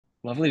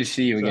Lovely to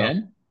see you So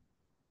again.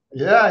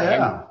 yeah, How,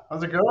 yeah.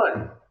 How's it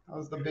going?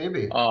 How's the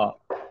baby? oh,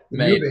 The new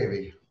mate,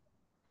 baby.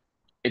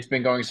 it's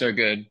been going so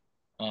good.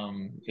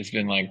 It's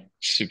been like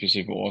super,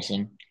 super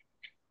awesome,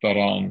 but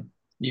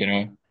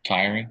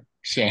tiring.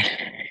 So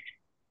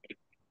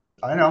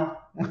I know.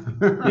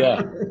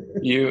 yeah,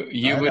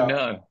 you I would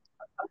know.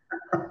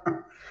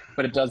 know,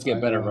 but it does get I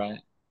better, know. right?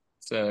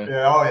 So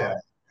Yeah, oh yeah.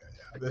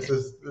 This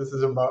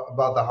is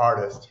about the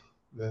hardest.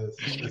 This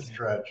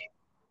stretch.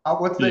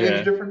 What's the age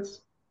yeah,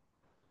 difference?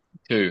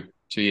 2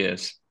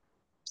 years.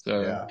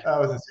 So Yeah, that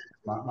was the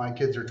same. My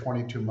kids are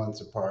 22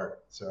 months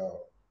apart,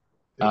 so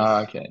it's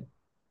okay.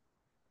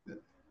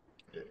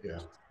 yeah,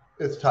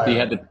 it's So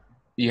tiring.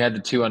 you had the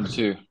two under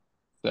two.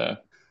 So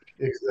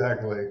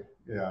Exactly.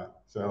 Yeah.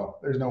 So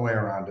there's no way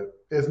around it.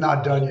 It's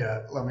not done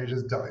yet. Let me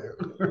just tell you.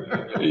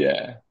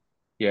 yeah,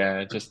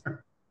 yeah. Just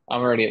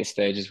I'm already at the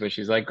stages where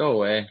she's like, "Go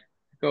away,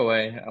 go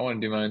away. I want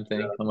to do my own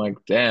thing." I'm like,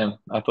 "Damn,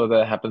 I thought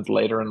that happens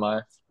later in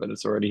life, but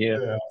it's already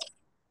here."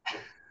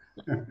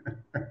 Yeah.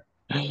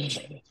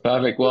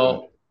 Perfect. Good.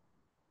 Well,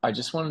 I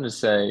just wanted to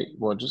say,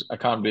 well, just I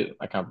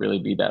can't really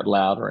be that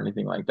loud or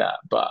anything like that,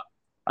 but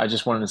I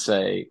just wanted to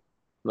say,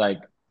 like,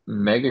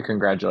 mega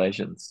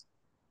congratulations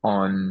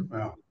on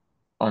Well,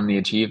 on the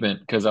achievement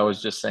because I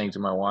was just saying to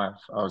my wife,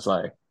 I was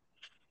like,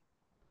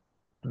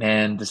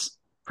 man, this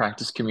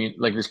practice community,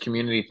 like this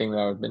community thing that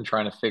I've been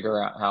trying to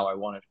figure out how I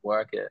wanted to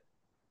work it,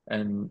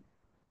 and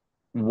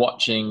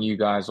watching you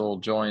guys all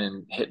join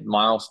and hit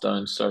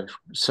milestones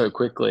so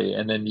quickly,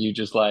 and then you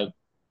just like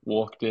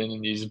walked in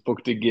and you just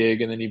booked a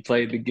gig and then you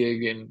played the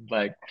gig and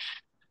like,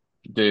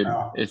 dude,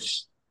 yeah.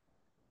 it's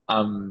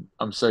I'm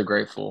so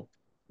grateful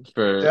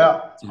for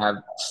Yeah. to have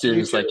Me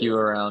students like too. you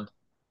around.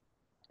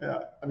 Yeah.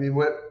 I mean,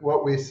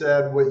 what we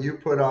said, what you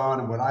put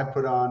on, and what I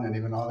put on, and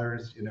even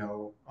others,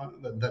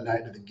 on the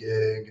night of the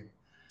gig,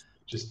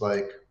 just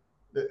like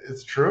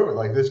it's true.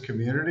 Like this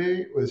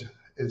community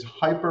is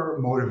hyper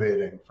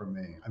motivating for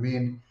me. I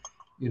mean,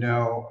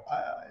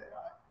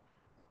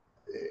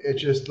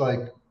 it's just like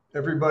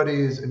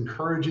everybody's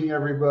encouraging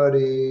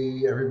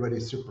everybody.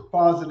 Everybody's super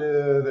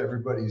positive.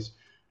 Everybody's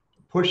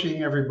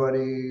pushing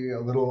everybody a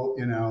little,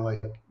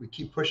 like we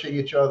keep pushing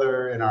each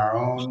other in our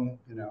own,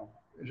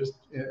 just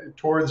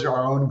towards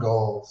our own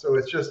goal. So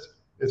it's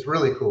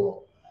really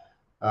cool.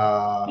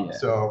 Yeah,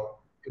 So,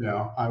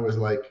 I was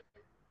like,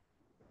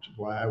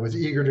 well, I was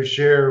eager to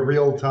share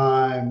real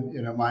time,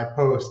 my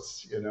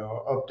posts,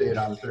 update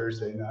on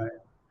Thursday night.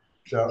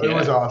 So it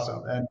was yeah,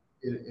 awesome. And,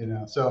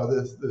 so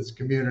this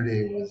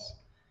community was,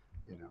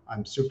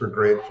 I'm super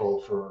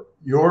grateful for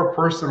your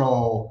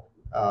personal,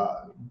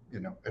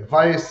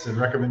 advice and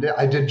recommendation.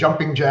 I did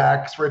jumping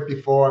jacks right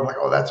before. I'm like,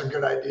 oh, that's a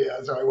good idea.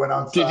 So I went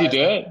did you outside do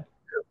and it?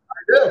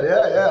 I did,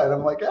 yeah, yeah. And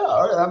I'm like, yeah,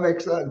 all right, that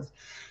makes sense.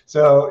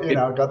 So, it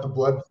got the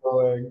blood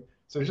flowing.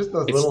 So just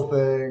those it's little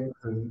things,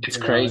 and it's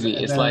crazy.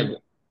 and It's like, then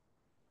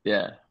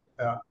yeah,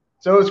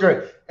 so it was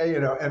great. And,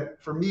 and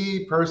for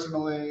me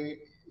personally,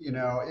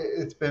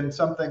 it's been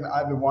something that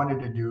I've been wanting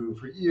to do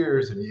for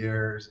years and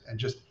years, and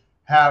just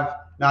have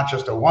not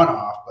just a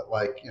one-off, but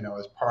like,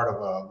 as part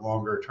of a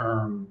longer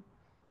term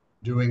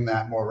doing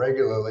that more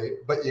regularly.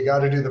 But you got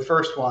to do the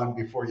first one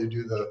before you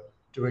do the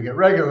doing it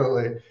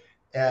regularly.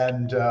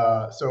 And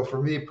so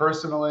for me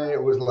personally,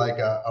 it was like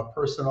a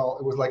personal,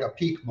 it was like a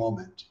peak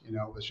moment.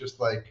 It was just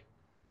like,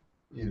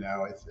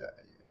 it's,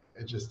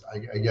 it just,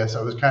 I guess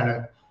I was kind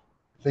of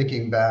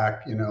thinking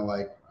back,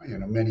 like,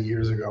 many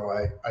years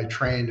ago, I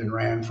trained and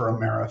ran for a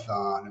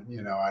marathon,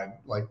 and, I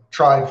like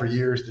tried for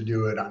years to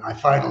do it, and I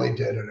finally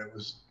did it. It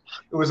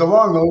was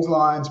along those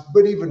lines,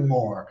 but even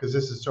more, because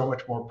this is so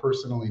much more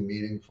personally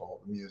meaningful,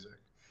 the music.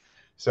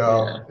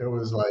 So yeah, it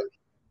was like,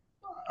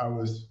 I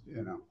was,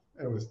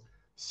 it was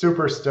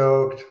super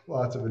stoked,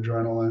 lots of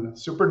adrenaline,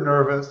 super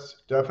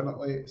nervous,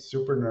 definitely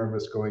super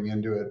nervous going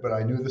into it, but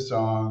I knew the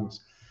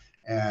songs,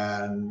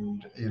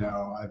 and,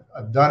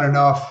 I've done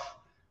enough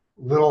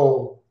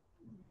little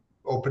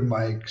open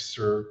mics,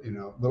 or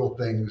little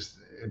things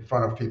in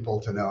front of people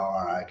to know,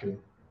 all right,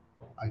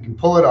 I can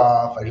pull it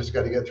off. I just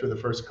got to get through the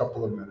first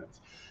couple of minutes.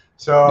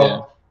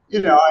 yeah.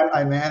 So,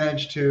 I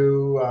managed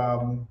to,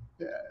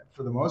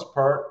 for the most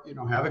part,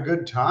 have a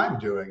good time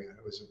doing it.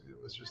 It was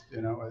just,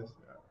 it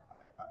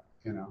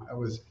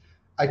was,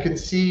 I can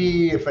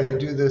see if I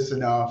do this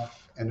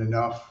enough, and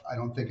enough, I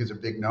don't think is a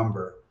big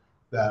number,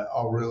 that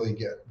I'll really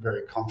get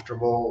very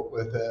comfortable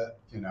with it.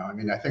 I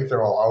mean, I think there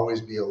will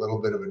always be a little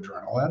bit of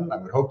adrenaline. I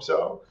would hope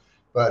so.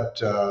 But,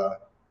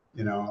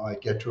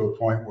 like get to a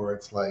point where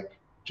it's like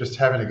just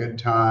having a good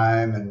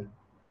time. And,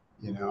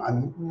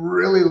 I'm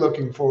really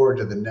looking forward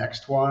to the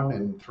next one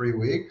in 3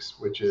 weeks,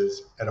 which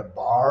is at a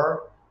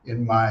bar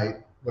in my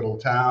little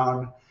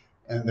town.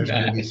 And there's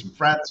going to be Nice. some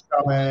friends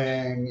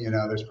coming.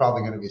 There's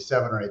probably going to be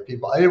 7 or 8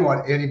 people. I didn't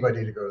want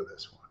anybody to go to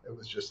this one. It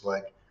was just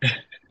like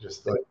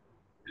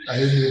I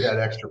didn't need that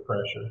extra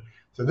pressure.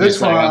 So You're this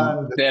just like, I'm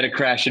one, there to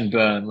crash and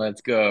burn.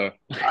 Let's go.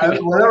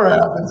 whatever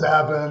happens,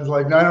 happens.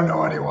 Like, I don't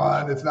know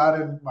anyone. It's not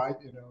in my,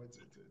 it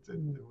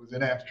was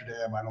in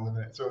Amsterdam. I don't live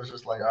in it. So it was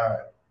just like, all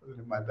right,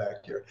 in my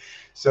backyard.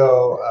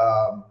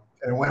 So,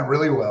 and it went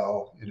really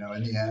well. In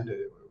the end,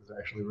 it was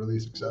actually really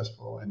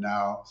successful. And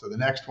now, so the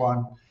next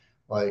one,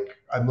 like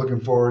I'm looking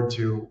forward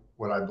to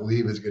what I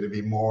believe is going to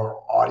be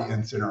more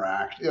audience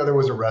interaction. There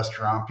was a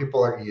restaurant,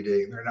 people are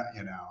eating, they're not,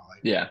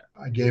 like Yeah.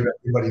 I gave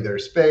everybody their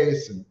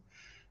space, and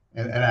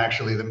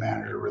actually the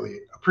manager really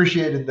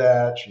appreciated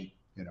that. She,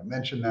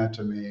 mentioned that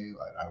to me.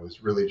 Like I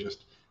was really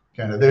just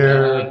kind of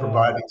there Yeah.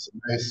 providing some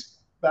nice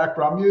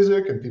background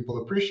music, and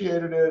people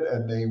appreciated it,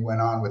 and they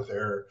went on with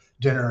their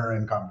dinner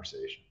and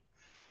conversation.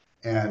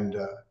 And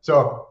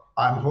so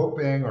I'm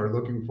hoping or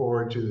looking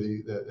forward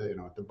to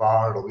at the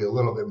bar, it'll be a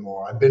little bit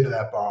more. I've been to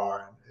that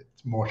bar, and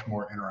it's much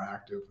more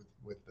interactive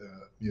with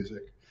the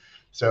music.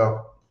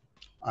 So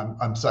I'm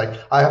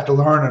psyched. I have to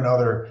learn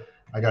another.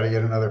 I got to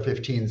get another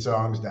 15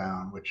 songs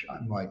down, which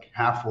I'm like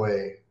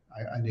halfway.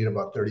 I need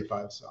about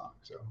 35 songs,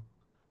 so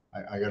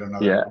I got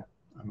another. Yeah.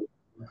 I'm,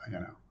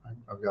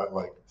 I've got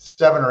like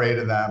 7 or 8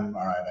 of them.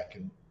 All right,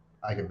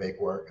 I can make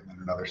work, and then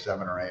another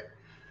 7 or 8.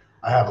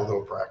 I have a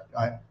little practice.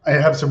 I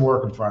have some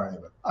work in front of me,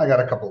 but I got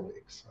a couple of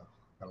weeks,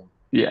 so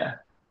Yeah.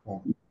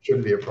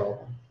 shouldn't be a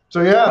problem.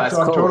 So yeah, That's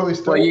so I'm cool. totally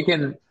Well,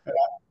 stoked.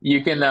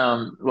 you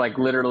can like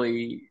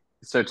literally,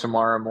 so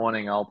tomorrow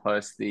morning I'll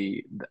post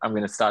I'm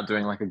going to start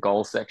doing like a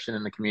goal section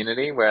in the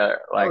community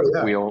where Oh like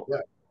yeah, we all yeah,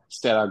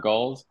 set our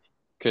goals,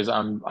 because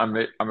I'm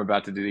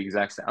about to do the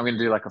exact same. I'm going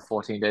to do like a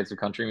 14 days of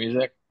country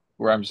music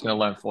where I'm just going to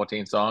learn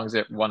 14 songs,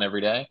 one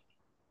every day,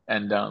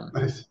 and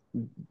nice,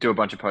 do a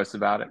bunch of posts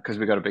about it, because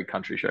we got a big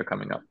country show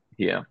coming up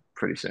here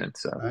pretty soon.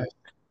 So nice.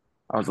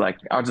 I was like,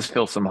 I'll just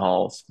fill some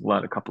holes,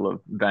 learn a couple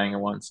of banger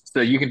ones. So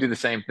you can do the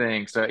same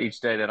thing. So each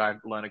day that I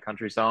learn a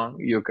country song,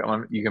 you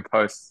can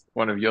post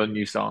one of your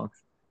new songs.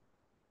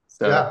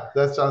 So Yeah,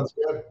 that sounds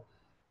good.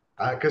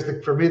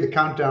 Because for me, the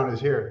countdown is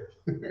here.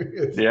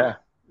 it's yeah,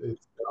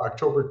 it's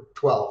October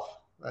 12th.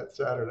 That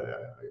Saturday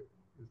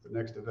is the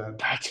next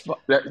event.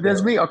 there's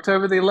So, me,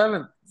 October the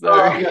 11th. So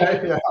oh,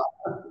 okay, yeah,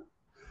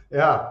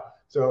 yeah.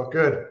 So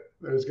good.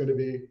 There's going to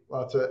be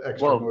lots of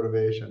extra well,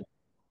 motivation,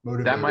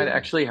 that might motivating me.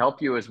 actually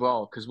help you as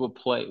well, because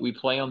we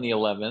play on the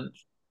 11th,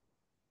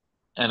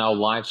 and I'll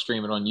live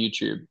stream it on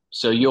YouTube.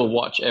 So you'll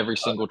watch every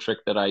single trick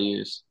that I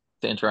use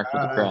to interact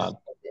with the Nice, crowd.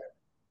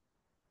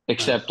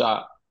 Except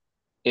nice.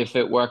 if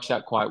it works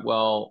out quite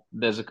well,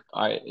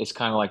 it's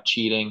kind of like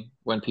cheating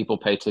when people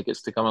pay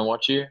tickets to come and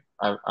watch you.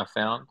 I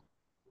found,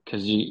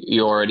 because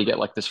you already get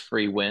like this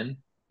free win.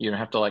 You don't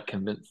have to like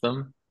convince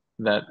them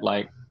that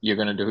like you're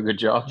gonna do a good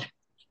job,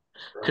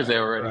 because they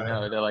Right, already right.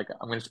 know. They're like,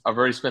 I've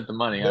already spent the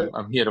money. They're,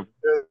 I'm here to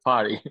they're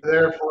party.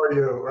 there for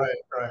you. Right,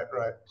 right,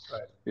 right,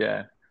 right.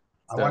 Yeah.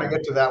 I want to So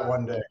get to that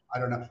one day. I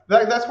don't know.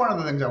 That's one of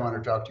the things I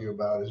want to talk to you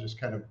about is just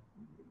kind of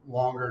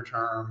longer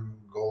term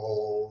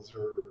goals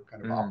or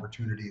kind of mm,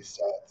 opportunity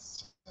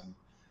sets and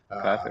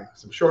perfect.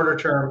 some shorter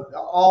term,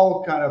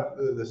 all kind of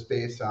the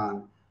space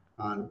on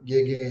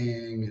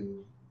gigging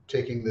and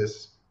taking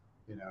this,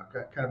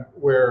 kind of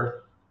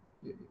where,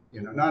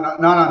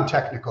 not on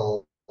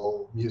technical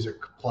music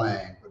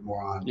playing, but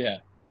more on, Yeah.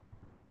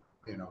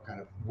 kind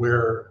of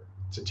where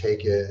to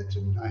take it.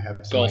 And I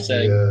have some Goal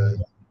setting.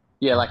 ideas.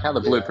 Yeah, like how the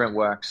Yeah. blueprint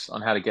works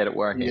on how to get it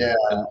working Yeah.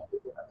 and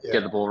Yeah.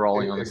 get the ball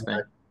rolling on this thing.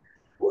 Exactly.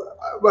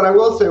 But I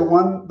will say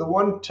the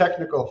one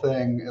technical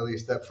thing, at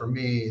least that for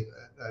me,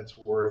 that's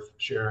worth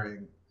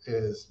sharing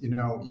is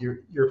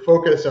your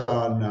focus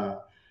on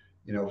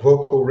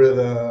vocal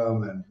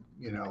rhythm and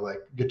like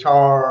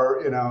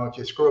guitar. If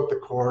you screw up the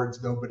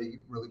chords, nobody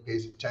really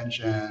pays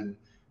attention.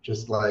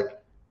 Just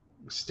like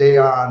stay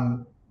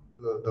on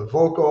the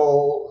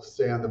vocal,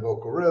 stay on the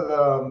vocal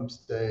rhythm,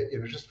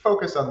 just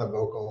focus on the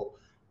vocal,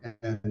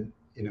 and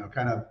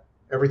kind of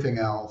everything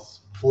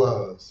else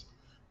flows.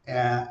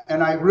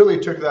 And I really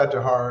took that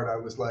to heart. I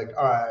was like,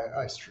 all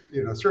right,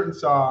 certain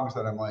songs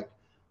that I'm like,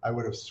 I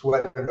would have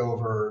sweated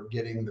over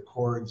getting the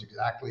chords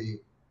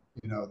exactly,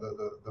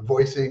 the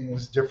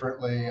voicings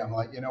differently. I'm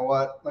like, you know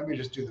what? Let me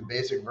just do the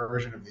basic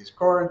version of these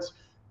chords,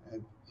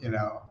 and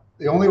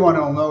the only one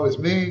who'll know is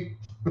me,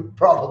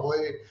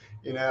 probably,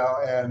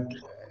 and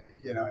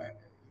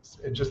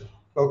and just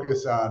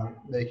focus on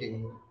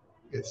making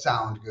it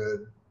sound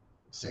good,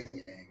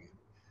 singing,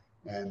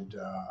 and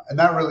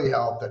that really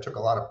helped. That took a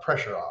lot of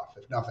pressure off,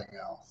 if nothing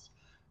else.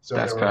 So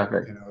That's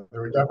perfect.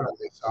 there were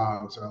definitely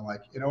songs, and I'm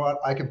like, you know what,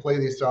 I can play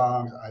these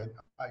songs.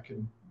 I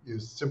can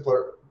use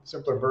simpler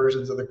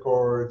versions of the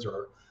chords,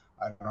 or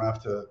I don't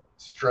have to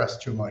stress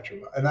too much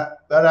about. And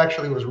that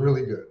actually was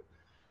really good.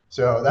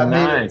 So that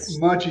made it Nice.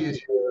 much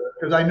easier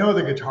because I know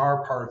the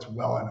guitar parts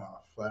well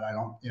enough that I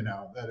don't,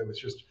 that it was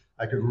just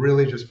I could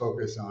really just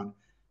focus on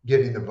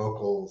getting the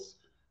vocals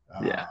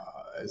Yeah.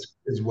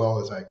 as well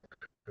as I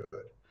could.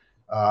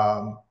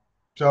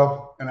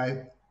 And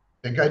I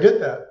think I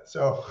did that.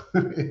 So,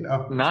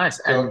 Nice.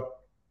 And so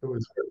it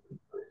was,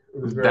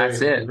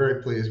 that's I was it.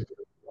 very pleased with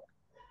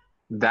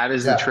it. That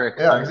is the Yeah, trick.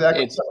 yeah,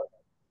 exactly. It's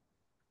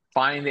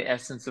finding the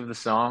essence of the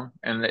song,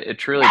 and it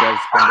truly does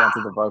come down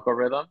to the vocal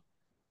rhythm.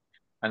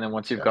 And then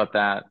once you've Yeah, got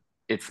that,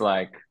 it's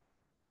like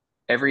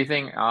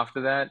everything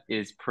after that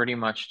is pretty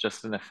much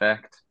just an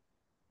effect.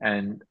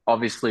 And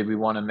obviously, we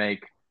want to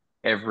make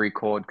every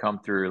chord come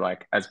through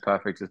like as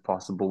perfect as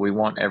possible. We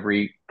want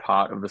every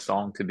part of the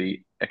song to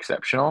be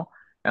exceptional.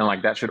 And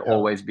like that should Yeah.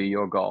 always be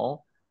your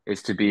goal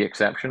is to be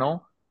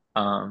exceptional.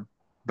 Um,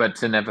 but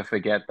to never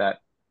forget that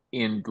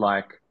in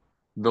like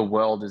the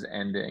world is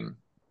ending,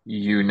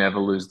 you never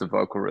lose the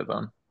vocal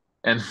rhythm.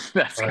 And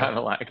that's Right. kind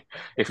of like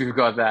if you've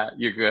got that,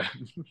 you're good.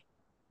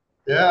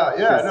 Yeah.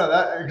 Yeah. Because No,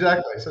 that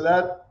exactly. So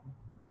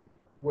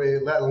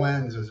that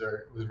lens was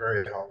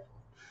very helpful.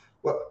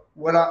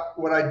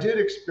 What I did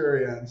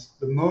experience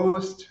the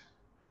most,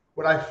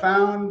 what I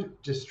found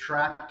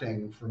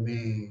distracting for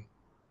me,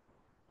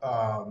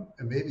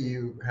 and maybe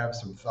you have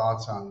some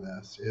thoughts on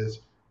this,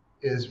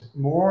 is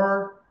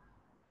more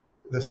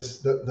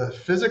the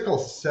physical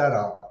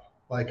setup.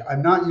 Like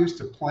I'm not used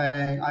to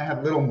playing. I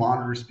have little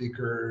monitor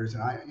speakers,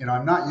 and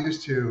I'm not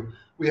used to.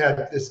 We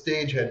had this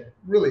stage had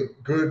really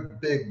good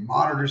big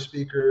monitor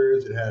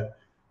speakers. It had,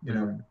 you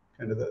know, mm,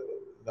 kind of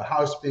the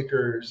house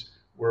speakers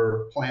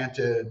were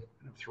planted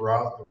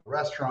throughout the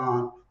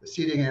restaurant, the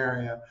seating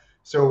area.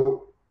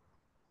 So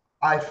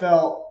I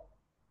felt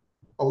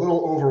a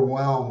little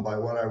overwhelmed by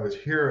what I was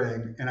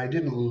hearing, and I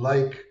didn't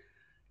like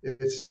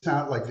it.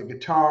 Sounded like the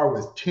guitar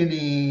was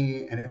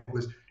tinny, and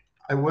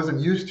I wasn't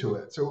used to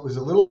it, so it was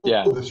a little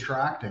yeah,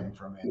 distracting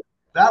for me.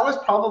 That was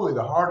probably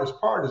the hardest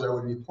part, is I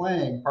would be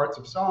playing parts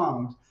of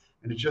songs,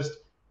 and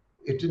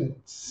it didn't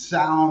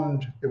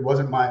sound. It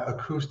wasn't my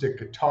acoustic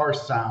guitar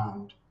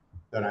sound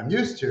that I'm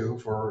used to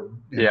for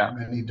yeah,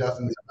 many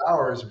dozens of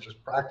hours of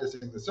just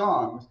practicing the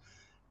songs.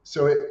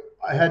 So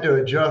I had to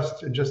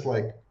adjust and just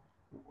like,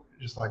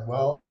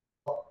 well,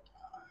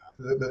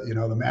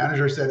 the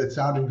manager said it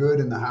sounded good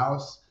in the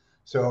house,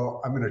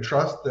 so I'm going to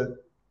trust that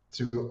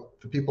to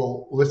the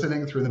people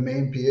listening through the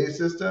main PA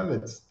system,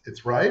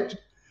 it's right.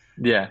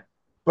 yeah,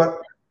 But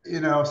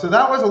so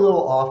that was a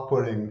little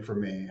off-putting for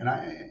me, and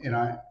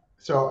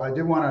so I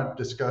did want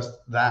to discuss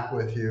that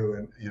with you,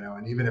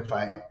 and even if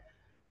I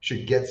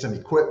should get some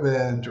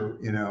equipment, or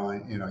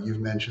you've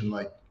mentioned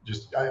like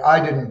just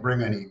I didn't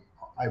bring any.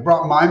 I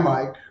brought my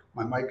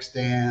mic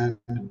stand,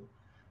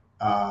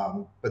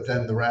 but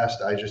then the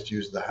rest, I just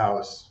used the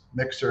house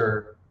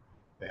mixer.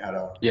 They had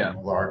a yeah.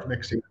 large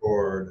mixing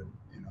board,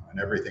 and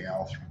everything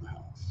else from the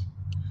house.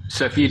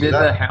 So if you So did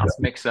the that, house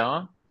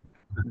mixer,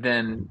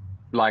 then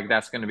like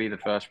that's going to be the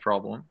first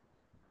problem.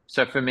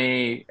 So for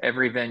me,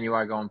 every venue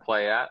I go and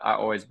play at, I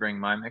always bring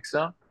my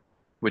mixer,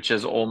 which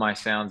has all my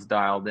sounds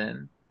dialed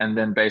in. And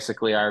then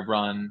basically I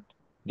run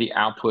the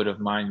output of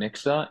my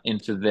mixer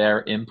into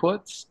their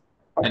inputs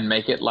and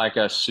make it like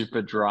a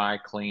super dry,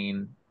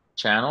 clean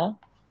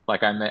channel.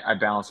 Like I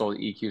balance all the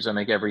EQs. I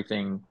make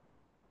everything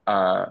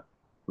uh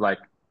like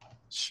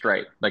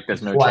straight. Like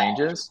there's no flat.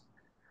 changes.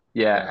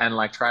 Yeah, Yeah. and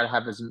like try to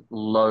have as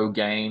low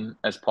gain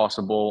as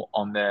possible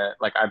on their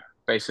like I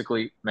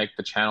basically make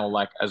the channel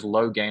like as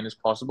low gain as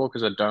possible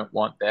because I don't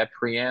want their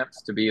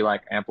preamps to be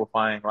like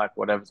amplifying like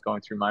whatever's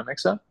going through my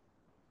mixer.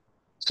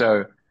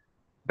 So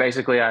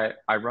basically I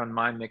run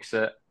my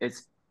mixer.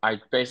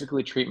 I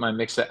basically treat my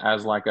mixer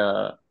as like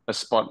a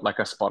spot like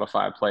a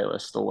Spotify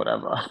playlist or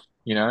whatever,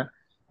 you know?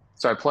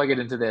 So I plug it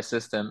into their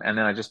system and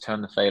then I just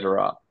turn the fader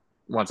up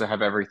once I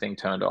have everything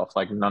turned off,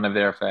 like none of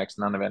their effects,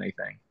 none of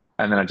anything.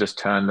 And then I just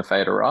turn the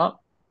fader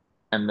up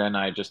and then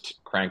I just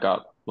crank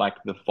up like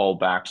the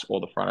fallbacks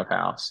or the front of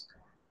house.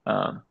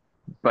 Um,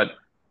 but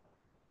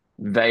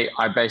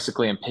I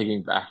basically am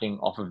piggybacking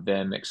off of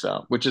their mixer,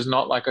 which is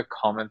not like a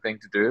common thing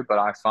to do, but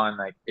I find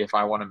like if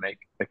I want to make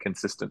a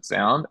consistent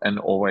sound and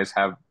always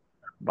have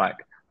like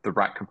the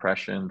right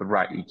compression, the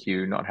right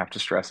EQ, not have to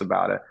stress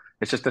about it.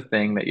 It's just a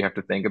thing that you have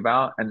to think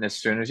about. And as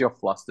soon as you're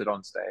flustered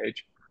on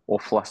stage or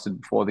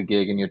flustered before the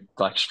gig and you're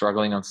like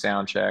struggling on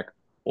sound check,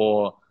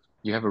 or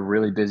you have a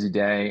really busy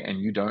day and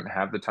you don't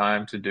have the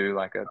time to do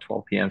like a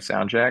 12 p.m.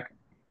 sound check,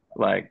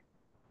 like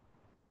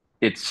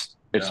it's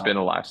Yeah. been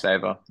a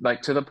lifesaver.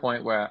 Like to the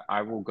point where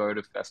I will go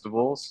to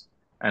festivals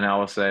and I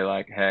will say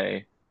like,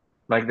 hey,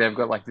 like they've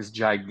got like this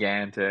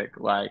gigantic,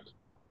 like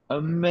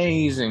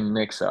amazing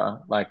mixer,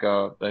 like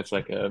that's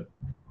like a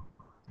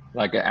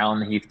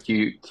Allen Heath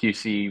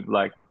QC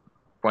like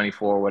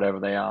 24 whatever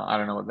they are. I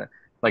don't know what they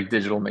like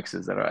digital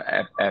mixes that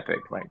are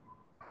epic, like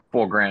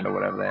 4 grand or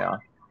whatever they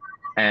are.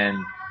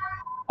 And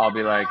I'll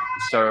be like,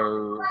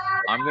 so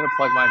I'm gonna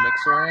plug my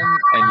mixer in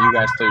and you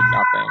guys do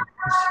nothing.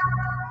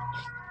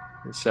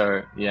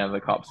 So yeah, the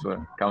cops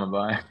were coming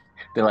by.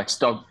 They're like,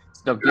 stop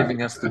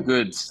giving us the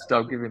goods.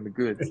 Stop giving the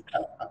goods.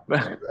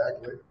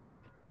 Exactly.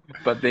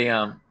 But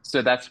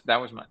so that's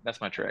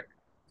my trick.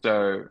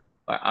 So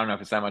I don't know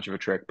if it's that much of a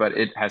trick, but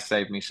it has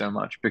saved me so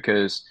much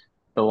because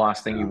the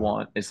last thing you Yeah.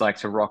 want is like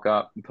to rock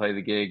up and play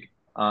the gig.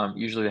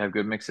 Usually they have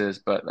good mixes,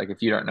 but like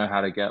if you don't know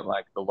how to get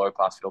like the low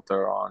pass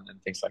filter on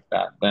and things like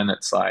that, then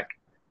it's like,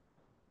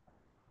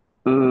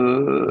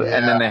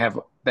 and Yeah. then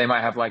they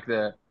might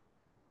have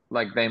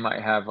they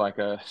might have like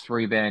a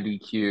 3 band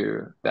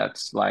EQ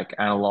that's like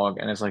analog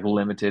and it's like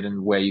limited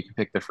in where you can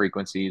pick the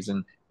frequencies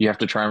and you have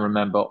to try and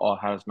remember, oh,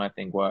 how does my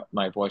thing work,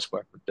 my voice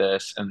work with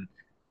this? And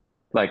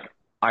like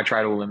I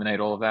try to eliminate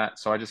all of that.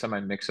 So I just have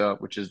my mix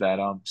up, which is that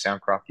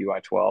Soundcraft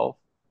UI 12.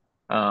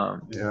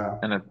 Yeah.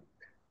 And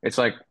it's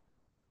like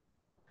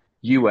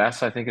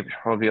US, I think it'd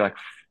probably be like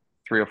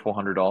 $300 or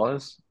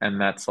 $400, and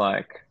that's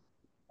like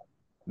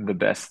the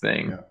best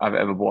thing Yeah. I've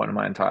ever bought in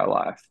my entire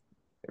life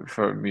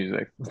for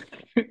music.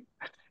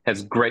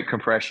 Has great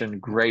compression,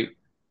 great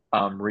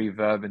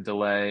reverb and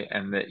delay,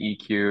 and the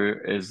EQ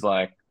is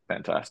like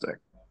fantastic.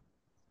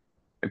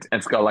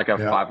 It's got like a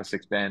Yeah. 5 or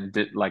 6 band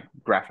like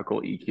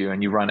graphical EQ,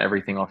 and you run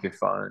everything off your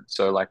phone.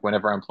 So like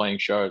whenever I'm playing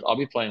shows, I'll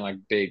be playing like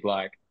big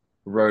like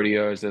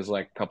rodeos. There's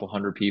like a couple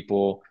hundred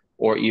people,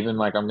 or even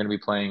like I'm gonna be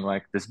playing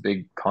like this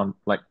big con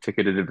like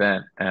ticketed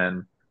event,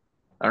 and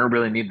I don't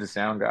really need the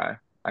sound guy.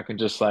 I can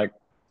just like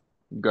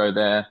go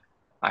there.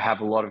 I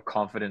have a lot of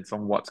confidence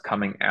on what's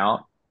coming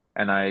out,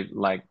 and I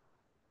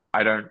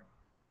don't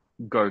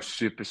go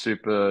super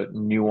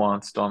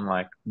nuanced on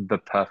like the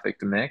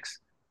perfect mix,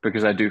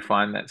 because I do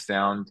find that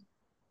sound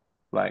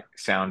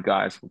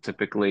guys will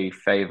typically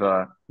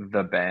favor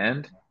the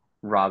band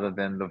rather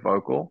than the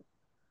vocal,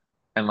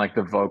 and like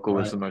the vocal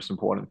is Right. the most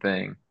important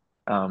thing.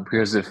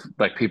 Because if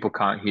like people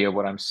can't hear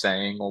what I'm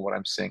saying or what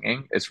I'm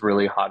singing, it's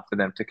really hard for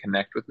them to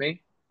connect with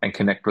me and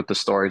connect with the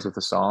stories of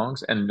the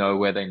songs and know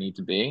where they need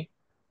to be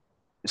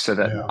so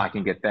that Yeah. I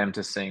can get them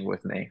to sing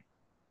with me.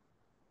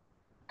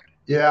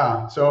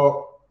 Yeah.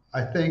 So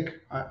I think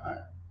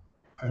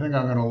I'm going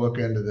to look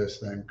into this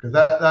thing because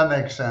that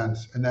makes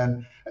sense. And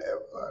then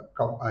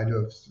I do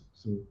have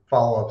some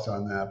follow ups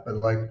on that. But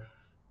like,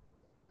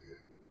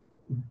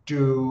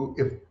 do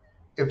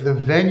if the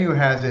venue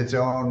has its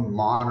own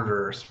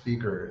monitor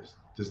speakers,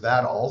 does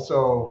that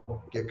also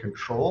get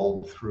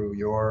controlled through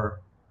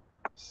your?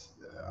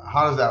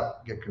 How does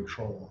that get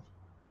controlled?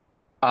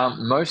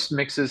 Most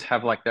mixers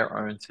have like their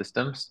own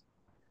systems.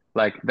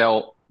 Like they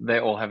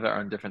all have their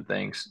own different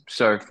things.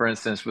 So for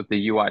instance, with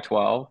the UI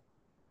 12,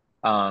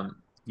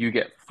 you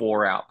get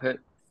four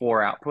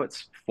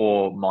outputs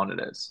for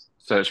monitors.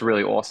 So it's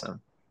really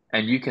awesome.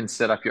 And you can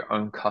set up your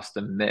own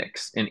custom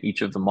mix in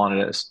each of the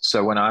monitors.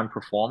 So when I'm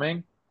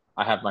performing,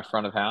 I have my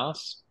front of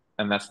house,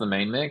 and that's the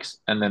main mix.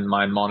 And then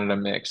my monitor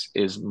mix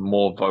is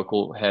more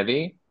vocal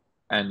heavy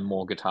and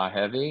more guitar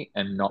heavy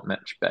and not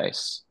much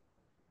bass.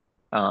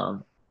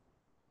 Um,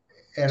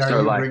 And are so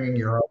you like, bringing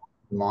your own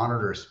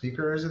monitor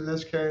speakers in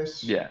this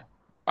case? yeah,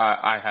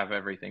 I have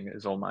everything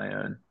is all my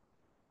own.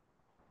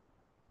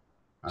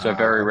 So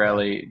very Okay.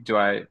 rarely do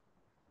I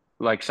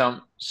like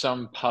some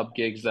pub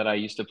gigs that I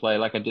used to play.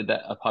 Like I did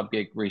that a pub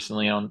gig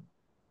recently on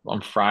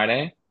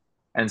Friday,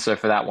 and so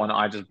for that one,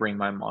 I just bring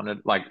my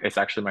monitor. Like it's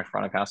actually my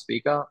front of house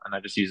speaker, and I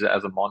just use it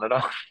as a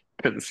monitor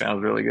because it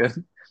sounds really good.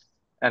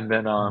 And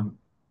then um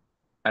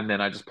and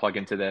then I just plug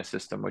into their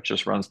system, which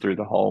just runs through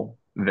the whole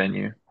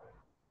venue.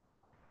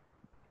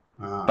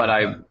 But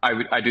Okay.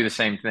 I do the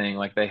same thing.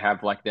 Like they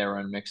have like their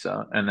own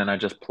mixer, and then I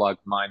just plug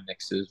my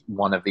mixers,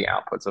 one of the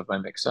outputs of my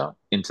mixer,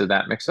 into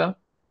that mixer,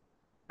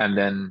 and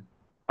then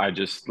I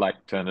just like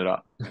turn it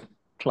up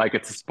like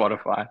it's a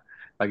Spotify,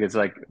 like it's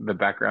like the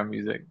background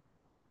music.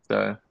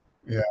 So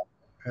Yeah.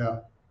 Yeah.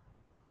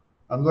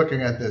 I'm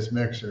looking at this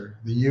mixer,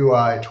 the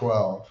UI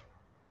 12.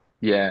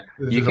 yeah,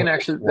 This you is a can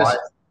actually Wi.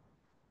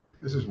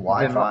 This is the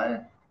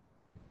Wi-Fi.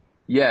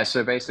 yeah.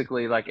 So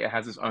basically, like it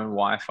has its own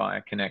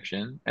Wi-Fi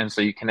connection, and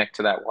so you connect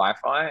to that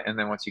Wi-Fi, and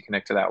then once you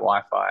connect to that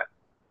Wi-Fi,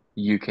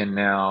 you can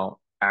now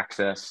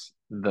access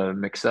the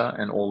mixer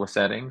and all the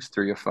settings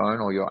through your phone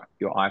or your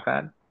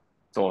iPad.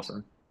 It's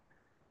awesome.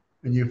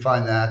 And you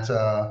find that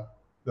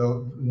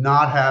the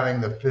not having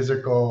the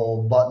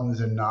physical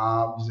buttons and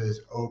knobs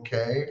is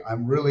okay.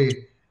 I'm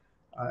really,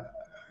 uh,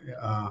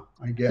 The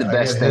I get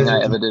best thing I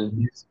hesitant. ever did.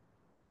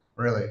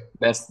 Really.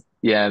 Best,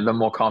 yeah. The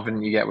more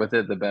confident you get with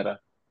it, the better.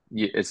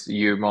 It's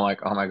you more like,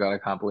 oh my God, I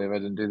can't believe I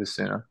didn't do this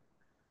sooner.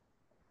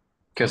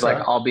 Because like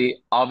Okay.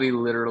 I'll be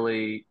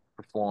literally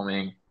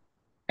performing,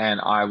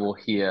 and I will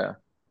hear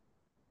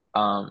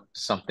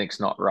something's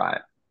not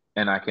right.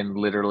 And I can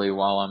literally,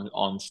 while I'm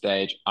on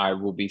stage, I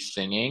will be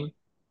singing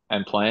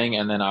and playing,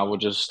 and then I will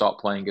just stop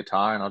playing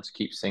guitar and I'll just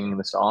keep singing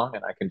the song,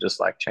 and I can just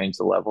like change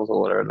the levels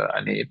or whatever that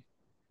I need,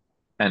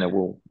 and it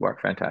will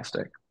work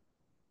fantastic.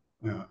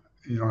 Yeah.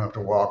 You don't have to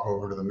walk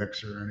over to the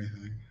mixer or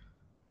anything.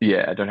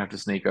 Yeah, I don't have to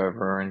sneak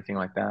over or anything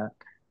like that.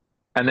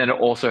 And then it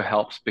also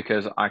helps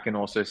because I can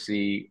also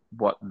see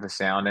what the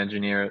sound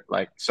engineer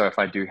like. So if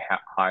I do ha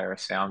hire a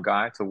sound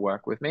guy to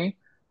work with me,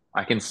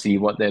 I can see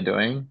what they're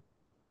doing.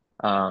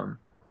 Um,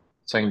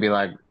 so I can be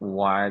like,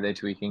 why are they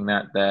tweaking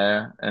that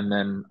there? And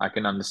then I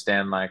can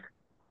understand like,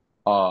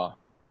 oh,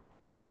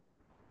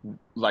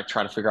 like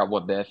try to figure out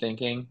what they're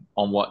thinking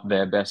on what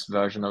their best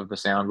version of the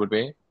sound would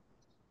be.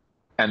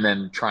 And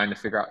then trying to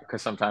figure out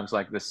because sometimes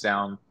like the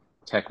sound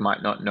tech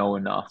might not know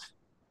enough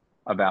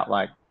about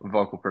like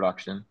vocal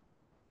production.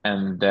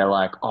 And they're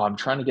like, oh, I'm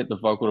trying to get the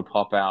vocal to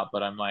pop out,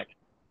 but I'm like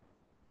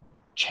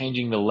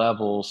changing the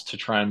levels to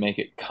try and make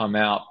it come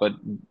out. But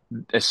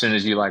as soon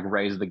as you like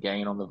raise the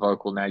gain on the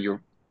vocal, now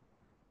you're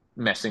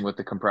messing with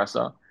the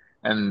compressor.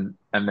 And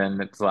then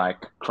it's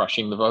like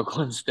crushing the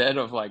vocal instead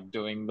of like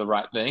doing the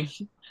right thing.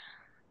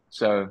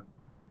 So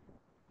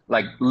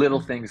like little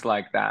things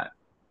like that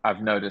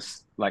I've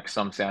noticed like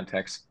some sound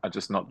techs are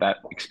just not that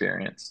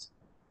experienced.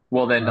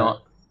 Well, they're Right.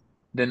 not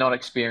they're not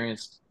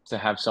experienced to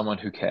have someone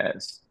who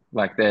cares.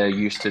 Like they're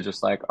used to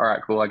just like, all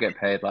right, cool, I get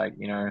paid like,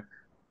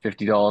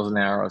 $50 an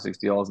hour or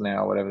 $60 an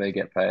hour, whatever they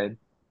get paid,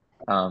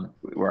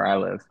 where I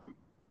live.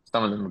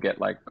 Some of them get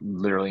like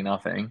literally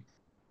nothing.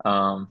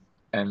 Um,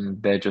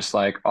 and they're just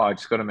like, oh, I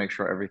just got to make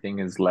sure everything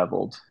is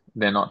leveled.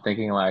 They're not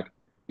thinking like,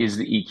 is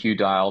the EQ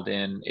dialed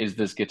in? Is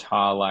this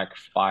guitar like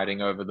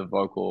fighting over the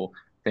vocal?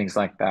 Things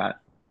like that.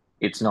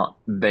 It's not,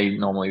 they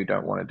normally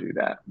don't want to do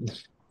that.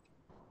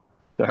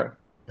 So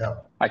Yeah.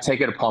 I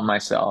take it upon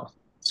myself.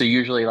 So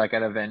usually like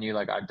at a venue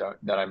like I don't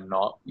that I'm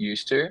not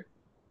used to,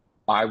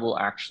 I will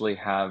actually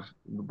have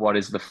what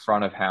is the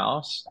front of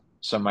house.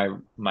 So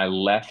my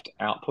left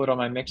output on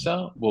my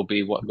mixer will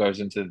be what goes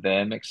into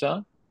their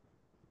mixer.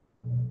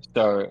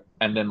 So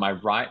and then my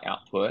right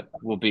output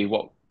will be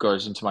what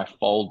goes into my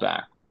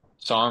foldback.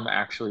 So I'm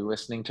actually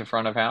listening to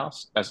front of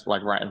house. That's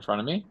like right in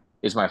front of me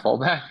is my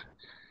foldback.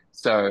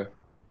 So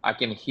I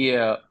can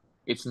hear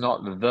it's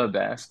not the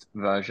best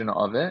version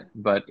of it,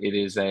 but it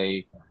is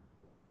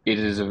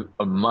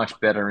a much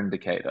better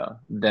indicator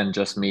than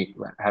just me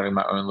having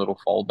my own little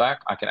foldback.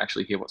 I can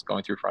actually hear what's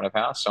going through front of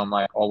house. So I'm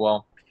like, oh,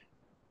 well,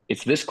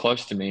 it's this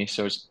close to me.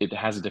 So it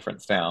has a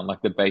different sound.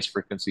 Like the bass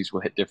frequencies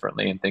will hit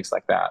differently and things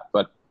like that.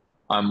 But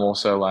I'm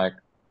also like,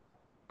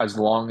 as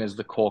long as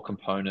the core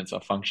components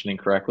are functioning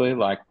correctly,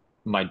 like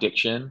my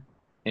diction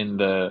in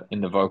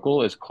the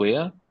vocal is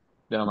clear,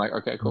 then I'm like,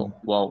 okay, cool.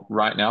 Well,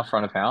 right now,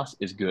 front of house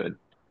is good,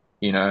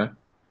 you know?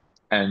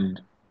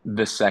 And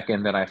the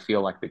second that I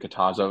feel like the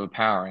guitar's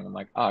overpowering, I'm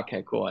like, oh,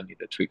 okay, cool. I need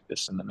to tweak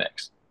this in the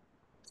mix.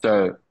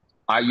 So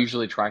I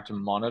usually try to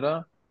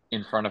monitor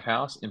in front of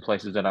house in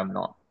places that I'm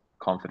not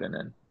confident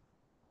in.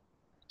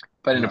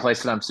 But in a Yeah.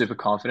 place that I'm super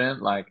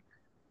confident,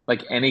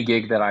 like any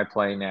gig that I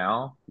play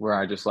now, where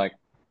I just like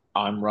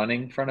I'm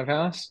running front of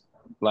house,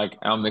 like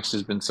our mix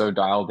has been so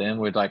dialed in,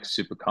 we're like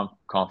super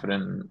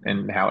confident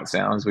in how it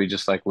sounds. We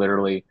just like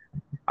literally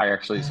I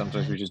actually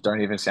sometimes we just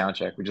don't even sound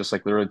check. We just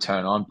like literally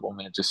turn on, boom,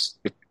 and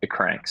it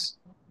cranks.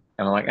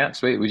 And I'm like, yeah,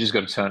 sweet. We just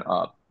got to turn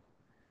up.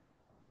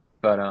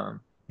 But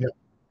Yeah.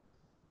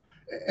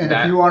 And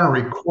if you that want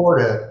to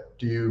record it,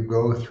 do you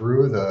go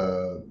through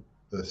the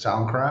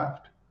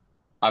Soundcraft?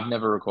 I've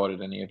never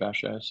recorded any of our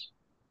shows.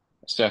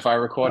 So if I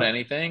record Oh,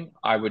 anything,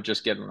 I would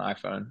just get an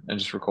iPhone and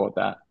just record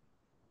that.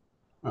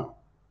 oh.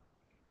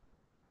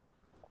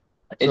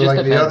 It So just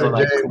like the depends other on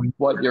day, like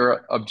what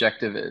your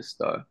objective is,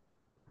 though.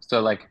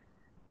 So like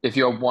if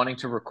you're wanting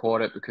to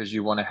record it because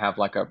you want to have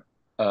like a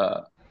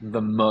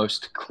the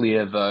most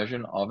clear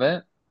version of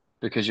it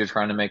because you're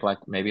trying to make like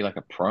maybe like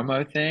a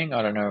promo thing.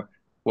 I don't know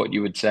what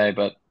you would say,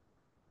 but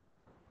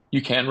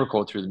you can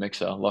record through the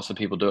mixer. Lots of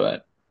people do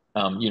it.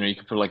 You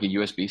can put like a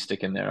USB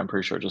stick in there. I'm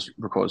pretty sure it just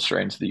records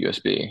straight into the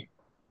USB.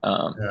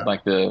 yeah,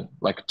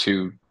 Like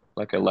two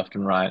like a left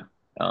and right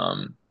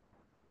um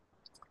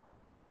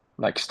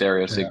like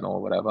stereo yeah, signal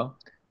or whatever.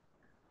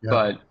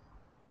 yeah,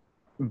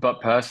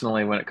 But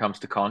personally when it comes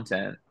to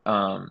content,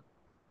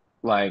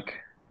 like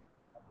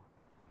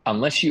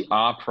unless you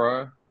are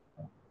pro,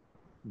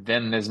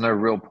 then there's no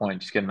real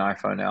point. Just get an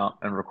iPhone out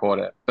and record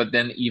it. But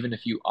then even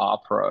if you are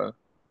pro,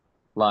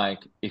 like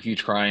if you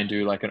try and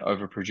do like an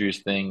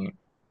overproduced thing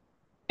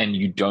and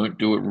you don't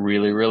do it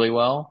really, really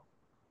well,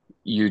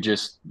 you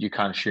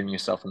kind of shooting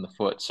yourself in the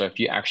foot. So if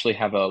you actually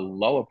have a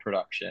lower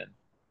production,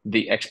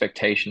 the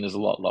expectation is a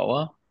lot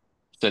lower.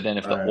 So then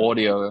if the right,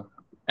 audio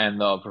and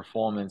the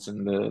performance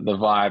and the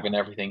vibe and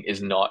everything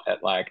is not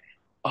at like,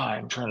 oh,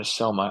 I'm trying to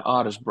sell my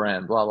artist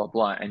brand, blah blah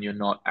blah, and you're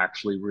not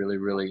actually really,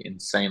 really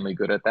insanely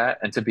good at that.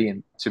 And to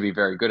be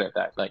very good at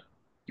that, like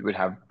you would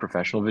have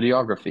professional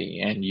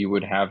videography and you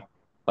would have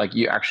like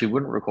you actually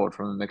wouldn't record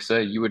from a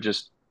mixer, you would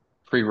just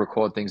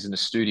pre-record things in the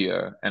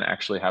studio and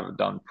actually have it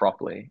done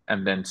properly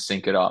and then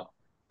sync it up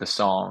the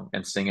song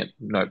and sing it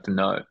note to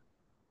note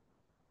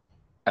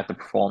at the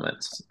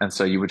performance. And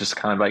so you were just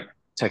kind of like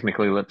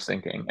technically lip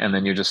syncing and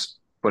then you're just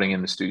putting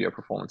in the studio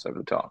performance over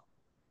the top.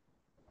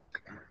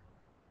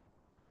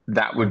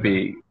 That would okay.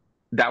 be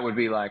that would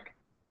be like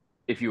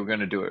if you were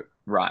going to do it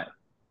right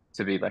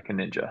to be like a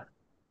ninja.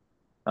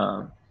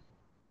 Um,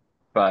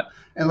 but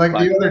And like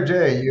like the other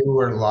day, you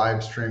were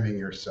live streaming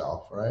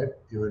yourself, right?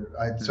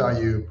 I saw mm,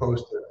 you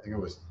post it. I think it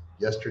was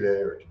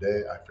yesterday or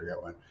today. I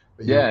forget when,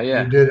 but yeah,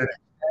 you yeah. did an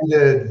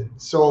extended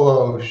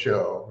solo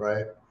show,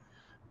 right?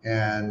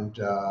 And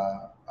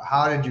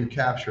how did you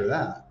capture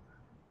that?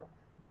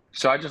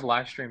 So I just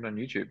live streamed on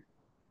YouTube.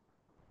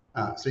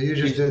 So you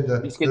You just just, did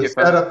you just get the your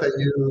phone. setup that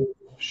you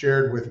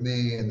shared with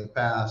me in the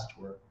past,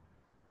 where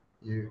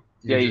you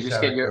Yeah, you just just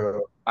had get it your.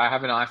 go. I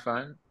have an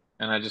iPhone,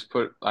 and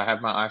I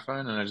have my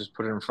iPhone, and I just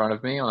put it in front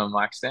of me on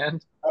a mic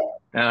stand,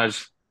 Oh, and I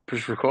just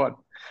push record.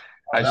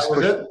 I that just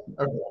was push. it.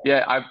 Okay.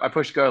 Yeah, I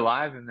push go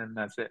live, and then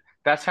that's it.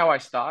 That's how I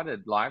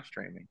started live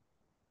streaming.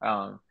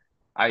 Um,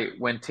 I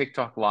when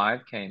TikTok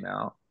Live came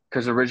out,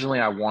 because originally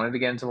I wanted to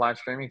get into live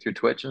streaming through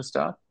Twitch and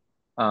stuff,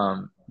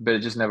 but it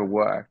just never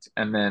worked.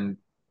 And then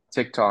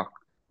TikTok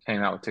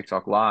came out with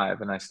TikTok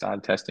Live, and I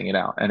started testing it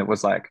out, and it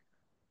was like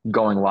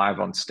going live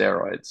on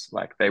steroids.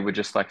 Like they would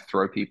just like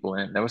throw people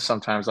in. There was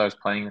sometimes I was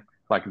playing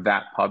like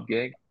that pub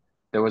gig.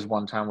 There was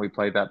one time we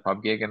played that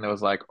pub gig and there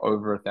was like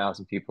over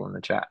 1,000 people in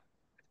the chat.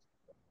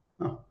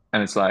 Huh.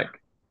 And it's like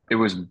it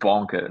was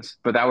bonkers.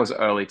 But that was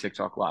early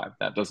TikTok live.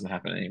 That doesn't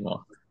happen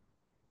anymore.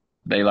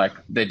 They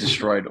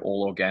destroyed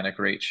all organic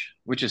reach,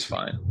 which is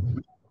fine.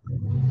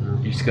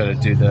 You just gotta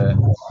do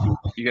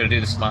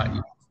the smart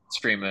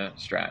streamer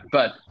strat.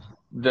 But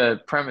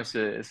the premise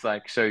is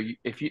like,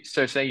 if you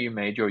say you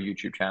made your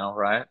YouTube channel,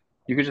 right?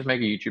 You could just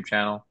make a YouTube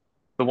channel,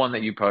 the one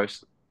that you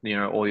post,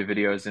 all your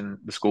videos in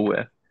the school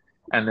with,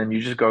 and then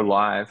you just go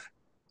live,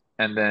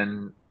 and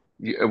then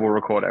it will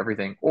record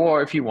everything.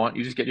 Or if you want,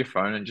 you just get your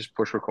phone and just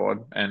push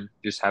record and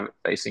just have it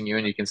facing you,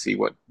 and you can see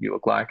what you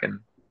look like, and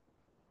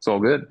it's all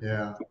good.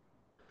 Yeah.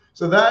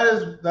 So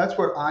that's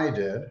what I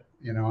did.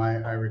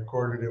 I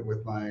recorded it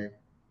with the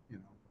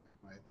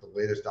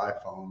latest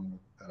iPhone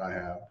that I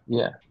have.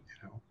 Yeah,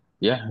 You know,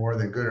 yeah, more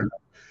than good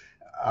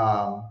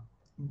enough.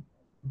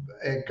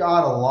 It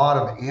got a lot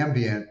of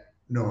ambient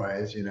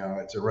noise.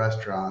 It's a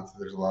restaurant, so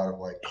there's a lot of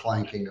like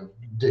clanking of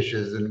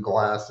dishes and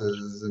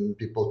glasses and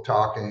people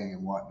talking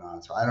and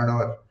whatnot. So I don't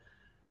know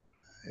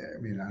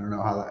I don't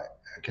know how that.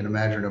 I can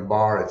imagine a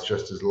bar. It's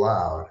just as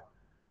loud.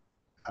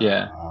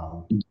 yeah.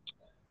 Um,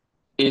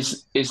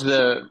 Is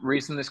the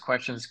reason this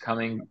question is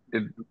coming,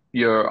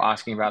 you're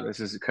asking about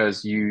this is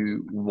because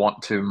you want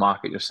to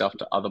market yourself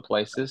to other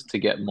places to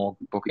get more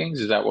bookings?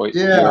 Is that what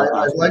yeah, you're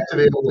I'd asking? like to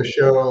be able to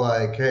show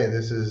like, hey,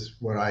 this is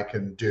what I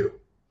can do.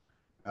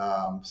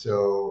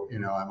 So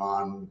I'm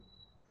on.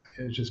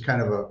 It's just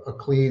kind of a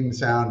clean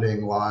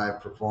sounding live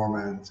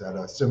performance at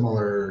a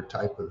similar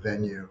type of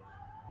venue.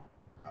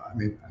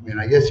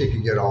 I guess you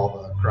could get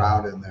all the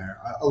crowd in there.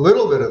 A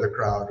little bit of the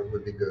crowd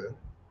would be good,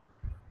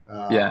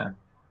 Yeah, um,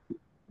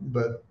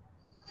 but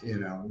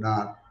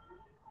not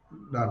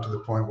to the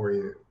point where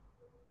you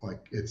like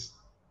it's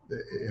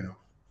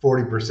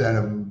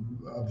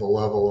 40% of the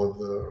level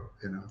of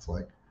it's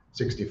like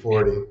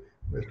 60-40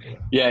 with yeah,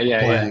 the yeah, yeah.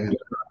 playing.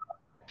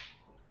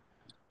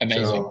 And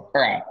Amazing. so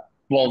All right.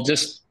 Well,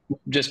 just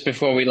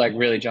before we like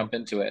really jump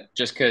into it,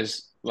 just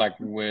because like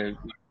we're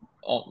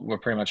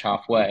pretty much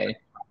halfway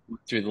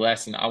through the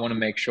lesson, I want to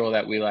make sure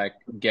that we like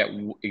get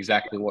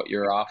exactly what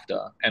you're after,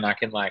 and I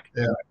can like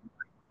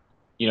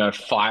yeah,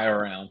 fire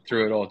around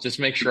through it all. Just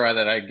make sure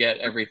that I get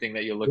everything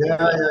that you're looking yeah,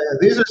 yeah, for. yeah.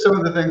 These are some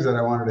of the things that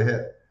I wanted to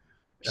hit.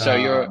 So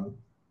you're Um,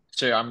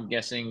 So I'm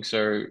guessing,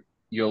 so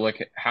you're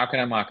like, how can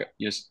I market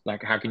just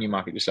like how can you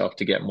market yourself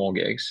to get more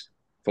gigs?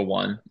 For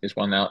one, is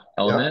one yep.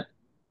 element.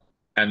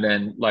 And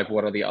then like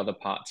what are the other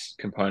parts,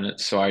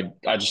 components? So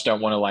I just don't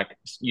want to like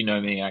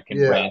me, I can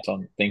Yeah. rant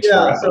on things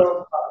Yeah. forever.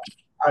 So,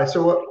 all right. So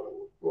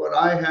what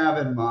I have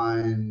in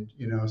mind,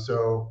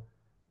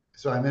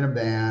 so I'm in a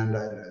band.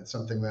 It's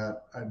something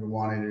that I've been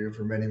wanting to do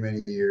for many,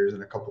 many years.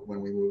 And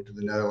when we moved to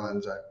the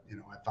Netherlands, I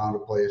found a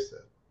place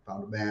that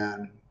found a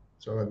band.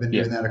 So I've been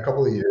Yeah. doing that a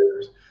couple of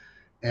years,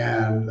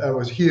 and that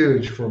was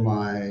huge for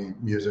my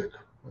music.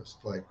 It was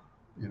like,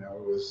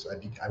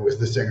 I was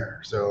the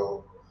singer,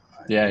 so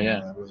Yeah, yeah.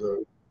 that was a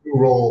new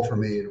role for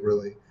me to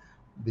really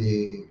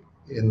be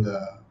in the,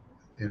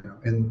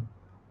 in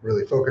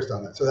really focused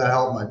on that. So that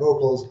helped my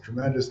vocals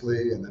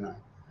tremendously, and then I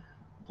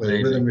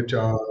played rhythm Amazing.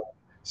 guitar.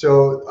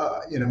 So,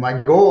 my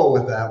goal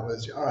with that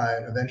was, all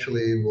right,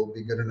 eventually we'll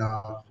be good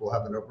enough. We'll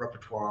have enough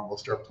repertoire and we'll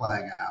start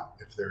playing out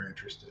if they're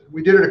interested.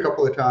 We did it a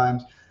couple of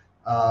times,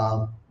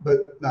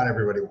 but not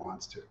everybody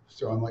wants to.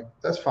 So I'm like,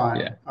 that's fine.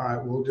 Yeah. All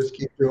right, we'll just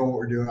keep doing what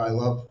we're doing. I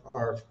love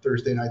our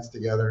Thursday nights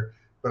together,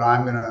 but I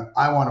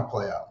want to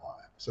play out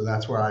live. So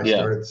that's where I Yeah.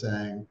 started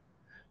saying,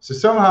 so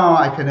somehow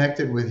I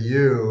connected with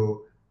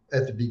you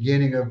at the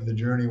beginning of the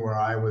journey where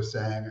I was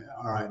saying,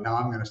 all right, now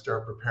I'm going to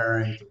start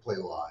preparing to play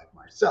live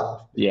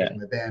myself because Yeah.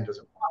 my band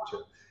doesn't want to.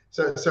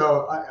 So it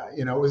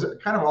was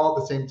kind of all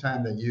at the same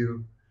time that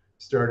you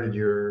started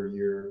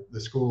the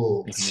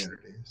school It's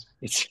communities.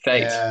 it's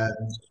fate. And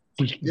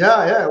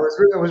yeah, yeah, it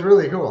was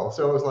really cool.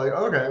 So it was like,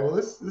 okay, well,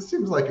 this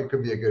seems like it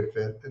could be a good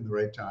fit in the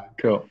right time.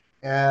 Cool.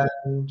 And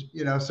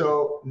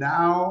so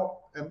now,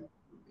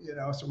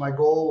 so my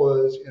goal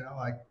was,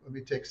 like, let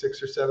me take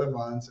 6 or 7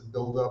 months and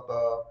build up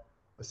a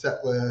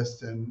set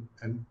list and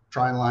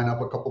try and line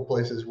up a couple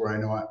places where I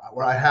know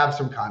where I have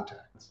some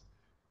contacts,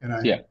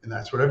 Yeah. and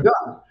that's what I've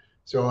done.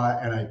 So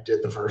I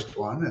did the first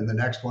one, and the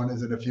next one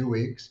is in a few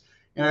weeks,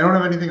 and I don't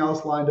have anything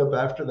else lined up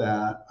after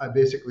that. I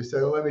basically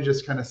said, well, let me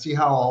just kind of see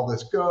how all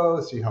this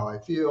goes, see how I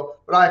feel.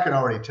 But I can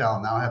already tell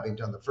now, having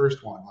done the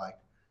first one, like,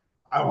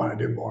 I want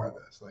to do more of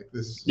this. Like,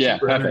 this is Yeah.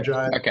 super Perfect.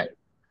 energized. Okay.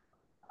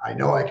 I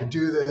know I can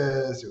do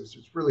this. It was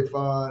just really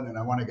fun, and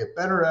I want to get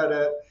better at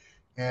it.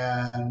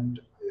 And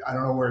I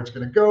don't know where it's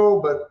going to go,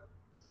 but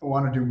I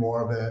want to do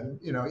more of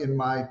it. In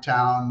my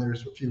town,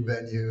 there's a few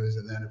venues,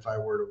 and then if I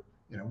were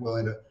to,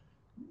 willing to,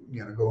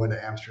 go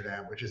into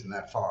Amsterdam, which isn't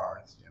that far,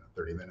 it's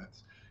 30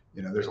 minutes.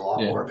 There's a lot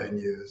Yeah. more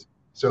venues.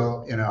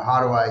 So how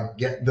do I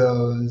get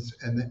those,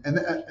 and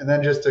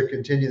then just to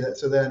continue that.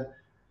 So then,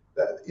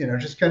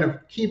 just kind of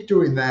keep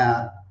doing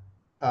that.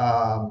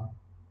 Um,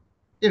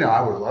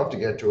 I would love to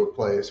get to a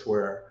place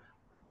where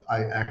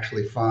I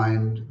actually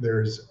find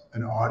there's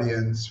an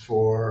audience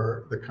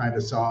for the kind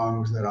of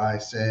songs that I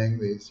sing,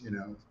 these,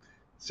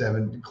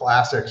 seven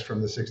classics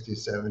from the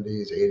 60s,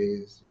 70s,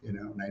 80s,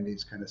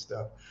 90s kind of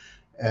stuff.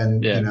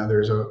 And, Yeah.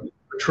 there's a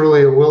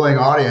truly a willing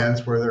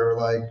audience where they're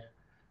like,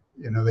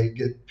 they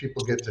get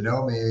people get to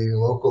know me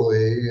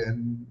locally,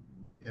 and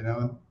you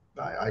know,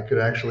 I could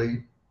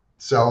actually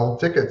sell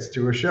tickets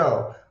to a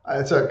show.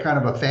 It's a kind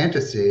of a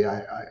fantasy.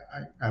 I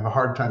have a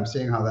hard time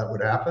seeing how that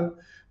would happen,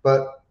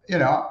 but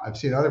I've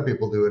seen other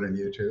people do it on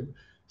YouTube.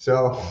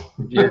 So,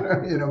 Yeah.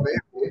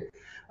 maybe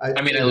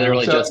I mean, I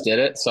literally just did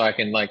it, so I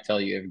can like tell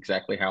you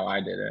exactly how I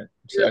did it.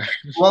 yeah.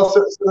 So Well,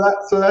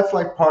 so that's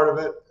like part of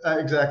it.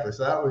 Exactly.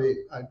 So that would be,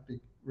 I'd be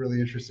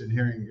really interested in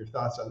hearing your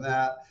thoughts on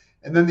that.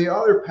 And then the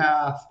other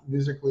path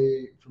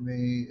musically for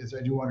me is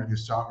I do want to do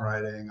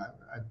songwriting.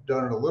 I've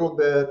done it a little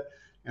bit,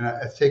 and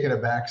I've taken a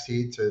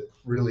backseat to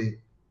really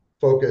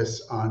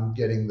focus on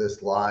getting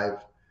this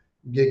live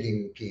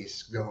gigging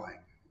piece going.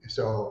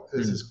 So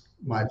this mm, is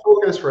my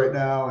focus right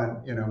now,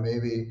 and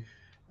maybe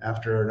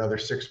after another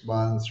 6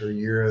 months or a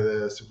year of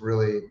this,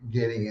 really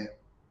getting it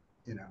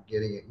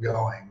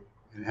going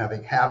and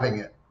having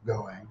it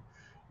going,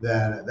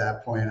 then at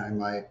that point I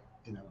might,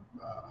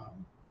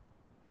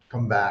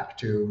 come back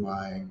to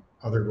my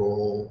other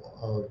goal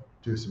of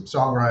do some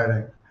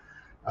songwriting.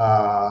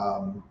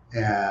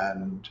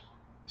 And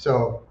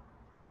so,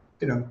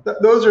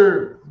 those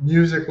are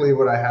musically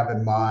what I have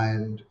in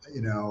mind.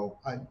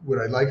 Would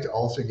I like to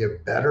also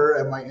get better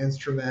at my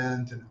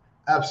instrument? And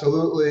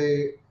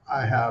absolutely,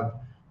 I have,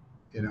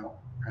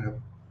 kind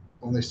of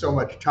only so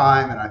much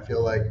time, and I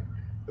feel like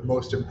the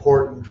most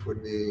important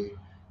would be,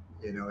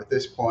 at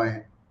this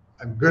point,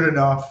 I'm good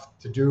enough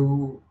to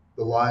do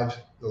the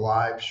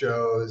live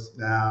shows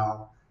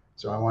now,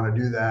 so I want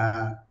to do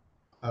that.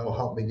 That'll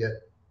help me get,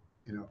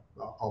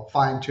 I'll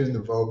fine tune the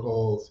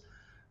vocals.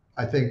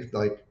 I think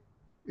like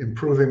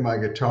improving my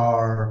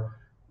guitar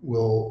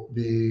will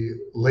be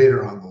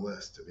later on the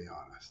list, to be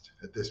honest,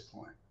 at this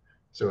point.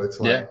 So it's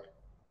yeah,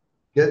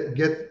 like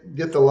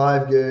get the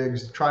live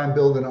gigs, try and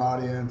build an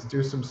audience,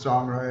 do some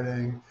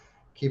songwriting,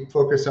 keep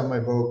focus on my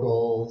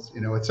vocals.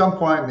 At some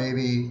point,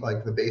 maybe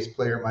like the bass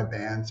player in my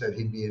band said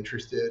he'd be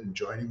interested in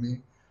joining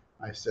me.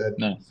 I said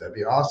nice. that'd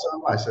be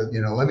awesome. I said,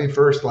 let me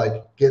first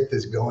like get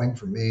this going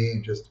for me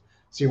and just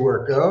see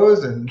where it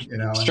goes, and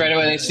Straight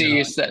away they see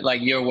you set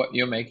like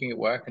you're making it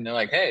work, and they're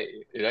like,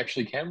 "Hey, it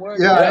actually can work."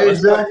 yeah, Yeah,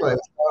 let's go. exactly.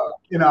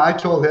 So, I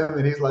told him,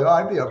 and he's like, "Oh,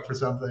 I'd be up for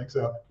something."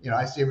 So,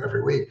 I see him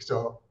every week,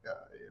 so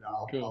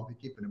I'll Cool. be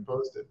keeping him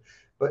posted.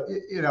 But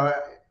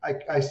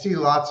I see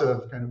lots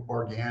of kind of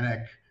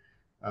organic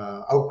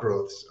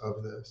outgrowths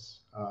of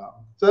this.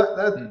 So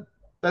Mm,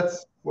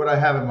 that's what I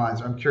have in mind.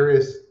 So I'm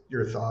curious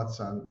your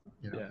thoughts on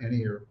yeah.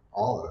 any or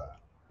all of that.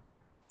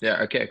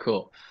 Yeah. Okay.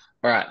 Cool.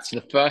 All right. So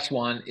the first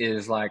one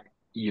is like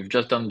you've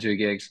just done 2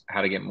 gigs.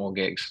 How to get more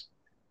gigs?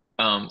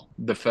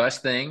 The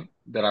first thing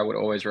that I would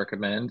always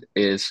recommend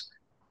is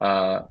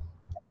uh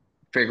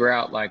figure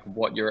out like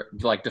what you're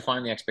like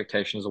define the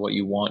expectations of what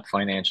you want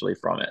financially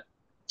from it.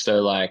 So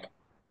like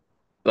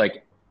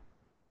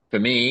for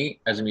me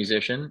as a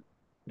musician,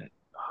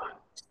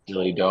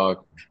 silly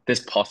dog.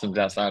 This possum's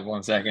outside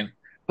 1 second.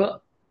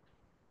 But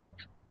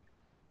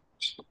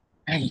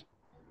hey,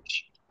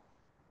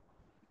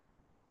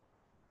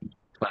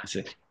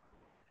 classic.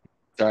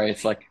 Sorry,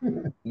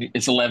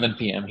 it's 11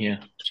 p.m. here.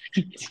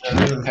 Yeah,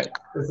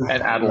 this is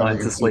And Adeline's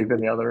nothing. asleep in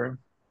the other room.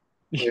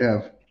 We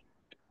have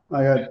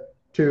I got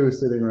two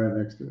sitting right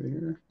next to me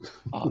here.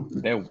 Oh,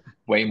 they're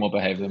way more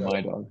behaved than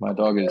my dog. My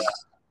dog is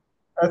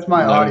That's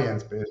my no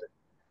audience, basically.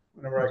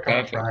 Whenever I come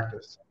to perfect.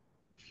 practice,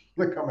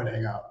 they come and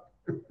hang out.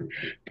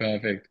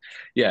 Perfect.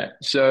 Yeah.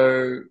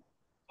 So,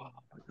 oh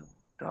my God,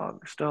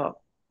 dog,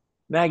 stop.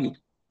 Maggie.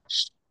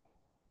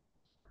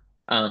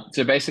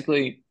 So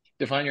basically,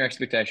 define your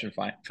expectation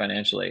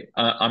financially.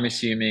 I'm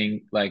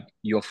assuming like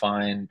you're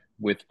fine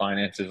with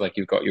finances, like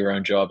you've got your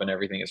own job and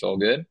everything is all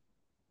good.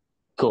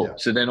 Cool. Yeah.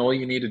 So then all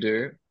you need to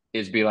do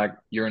is be like,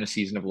 you're in a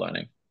season of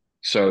learning.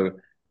 So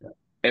Yeah.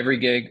 every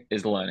gig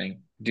is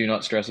learning. Do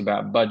not stress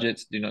about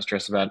budgets. Do not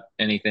stress about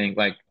anything.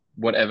 Like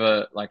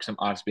whatever, like some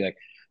artists be like,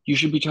 you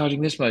should be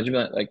charging this much. You'd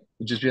be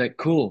just be like,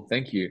 cool,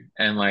 thank you.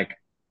 And like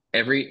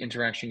every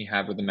interaction you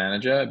have with the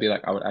manager, be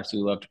like, I would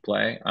absolutely love to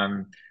play.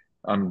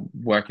 I'm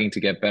working to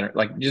get better.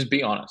 Like just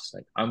be honest.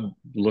 Like I'm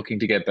looking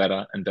to get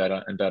better and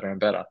better and better and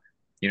better.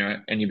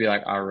 And you'd be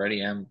like, I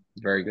already am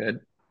very good.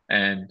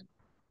 And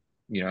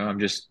I'm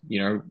just,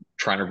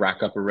 trying to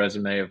rack up a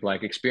resume of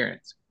like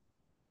experience.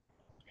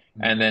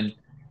 And then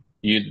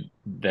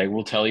they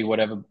will tell you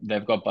whatever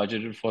they've got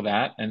budgeted for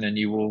that, and then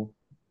you will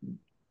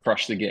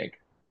crush the gig.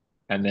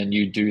 And then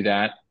you do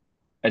that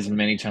as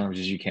many times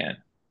as you can.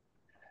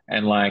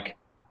 And like,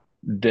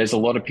 there's a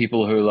lot of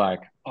people who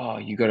like, oh,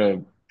 you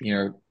gotta,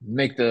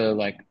 make the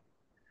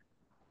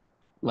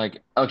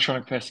like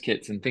electronic press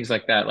kits and things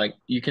like that. Like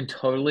you can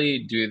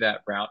totally do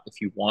that route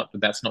if you want, but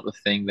that's not the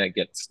thing that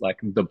gets like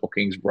the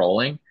bookings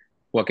rolling.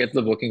 what gets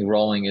the booking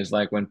rolling is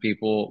like when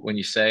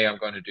you say I'm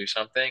going to do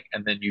something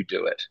and then you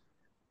do it.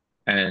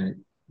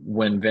 And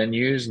when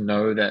venues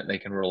know that they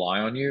can rely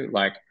on you,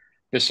 like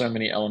there's so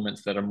many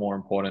elements that are more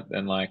important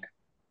than like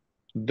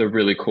the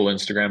really cool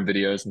Instagram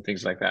videos and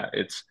things like that.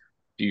 It's,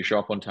 do you show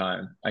up on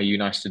time? Are you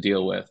nice to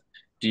deal with?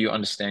 Do you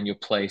understand your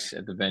place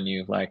at the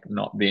venue, like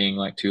not being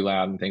like too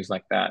loud and things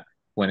like that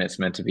when it's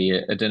meant to be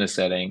a dinner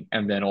setting?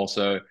 And then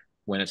also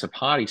when it's a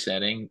party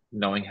setting,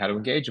 knowing how to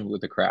engage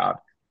with the crowd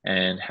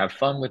and have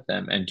fun with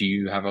them. And do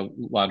you have a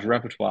large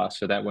repertoire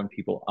so that when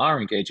people are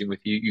engaging with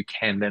you, you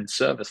can then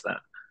service them,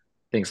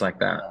 things like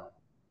that. Yeah.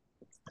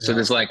 So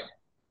Yeah.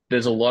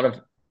 there's a lot of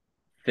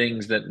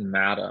things that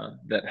matter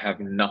that have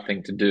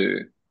nothing to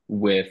do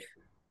with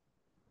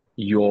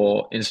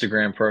your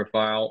Instagram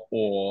profile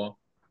or,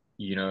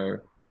 you know,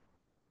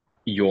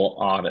 your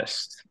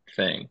artist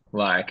thing.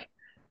 Like,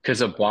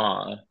 because a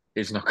bar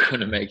is not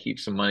going to make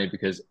heaps of money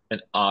because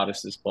an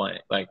artist is playing.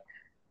 Like,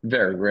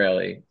 very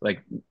rarely.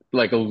 Like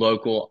a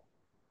local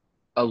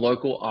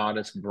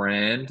artist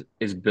brand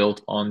is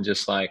built on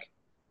just like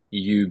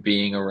you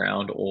being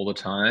around all the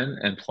time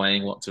and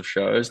playing lots of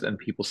shows, and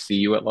people see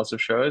you at lots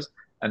of shows,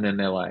 and then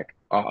they're like,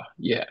 oh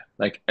yeah,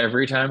 like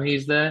every time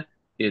he's there,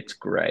 it's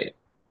great,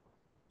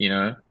 you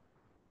know?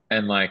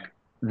 And like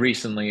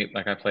recently,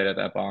 like I played at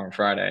that bar on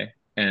Friday,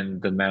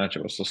 and the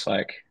manager was just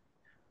like,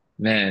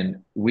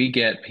 man, we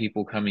get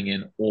people coming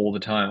in all the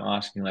time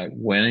asking, like,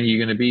 when are you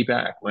going to be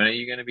back? When are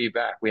you going to be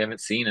back? We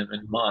haven't seen him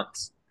in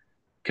months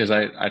because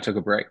I took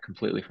a break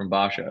completely from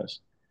bar shows.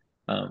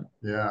 Um,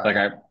 like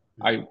Yeah.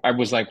 I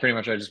was like pretty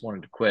much I just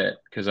wanted to quit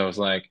because I was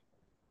like,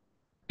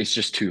 it's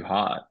just too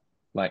hard.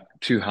 Like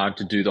too hard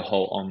to do the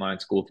whole online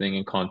school thing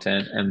and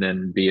content and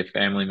then be a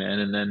family man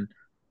and then,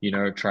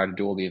 try to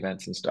do all the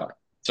events and stuff.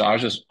 So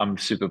I'm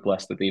super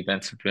blessed that the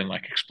events have been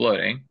like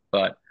exploding,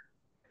 but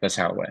that's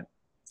how it went.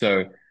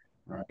 So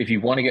Right. if you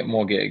want to get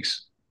more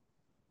gigs,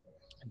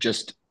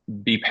 just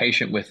be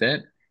patient with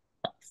it,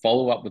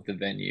 follow up with the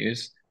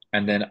venues,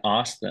 and then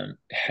ask them,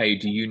 hey,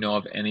 do you know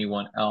of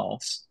anyone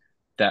else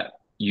that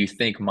you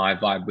think my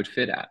vibe would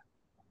fit at?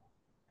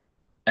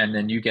 And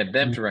then you get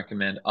them to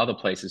recommend other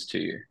places to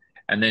you.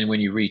 And then when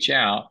you reach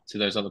out to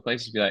those other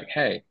places, be like,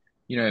 hey,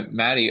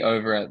 Maddie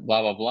over at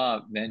blah blah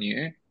blah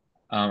venue,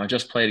 I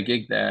just played a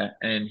gig there,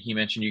 and he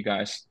mentioned you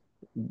guys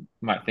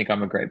might think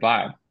I'm a great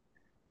vibe.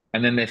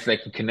 And then if they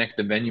can connect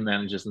the venue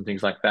managers and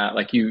things like that,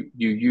 like you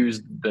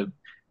use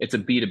it's a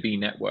B2B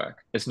network.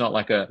 It's not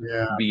like a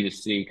Yeah.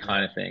 B2C Yeah.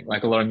 kind of thing.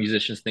 Like a lot of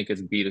musicians think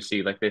it's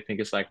B2C. Like they think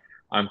it's like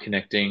I'm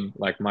connecting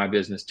like my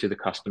business to the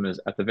customers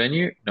at the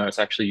venue. No, it's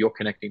actually you're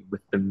connecting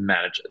with the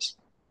managers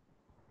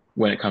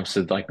when it comes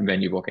to like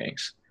venue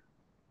bookings.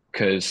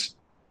 Because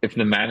if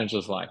the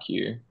managers like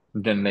you,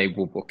 then they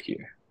will book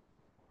you.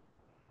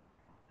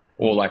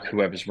 Or like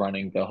whoever's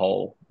running their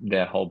whole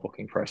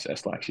booking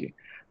process likes you.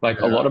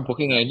 Like a lot Yeah. of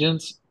booking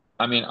agents,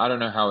 I mean, I don't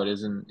know how it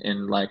is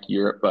in like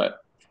Europe, but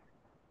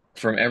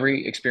from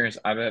every experience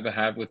I've ever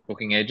had with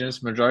booking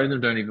agents, majority of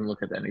them don't even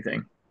look at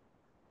anything.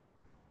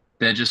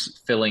 They're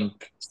just filling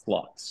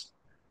slots.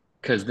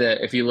 Because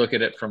if you look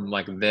at it from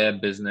like their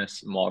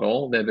business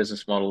model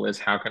is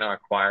how can I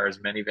acquire as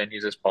many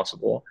venues as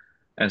possible,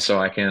 and so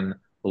I can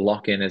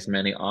lock in as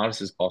many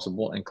artists as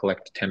possible and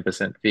collect a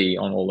 10% fee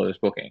on all those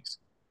bookings.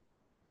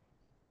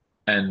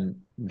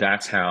 And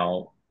that's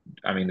how,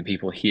 I mean, the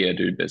people here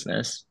do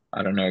business.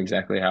 I don't know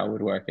exactly how it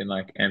would work in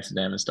like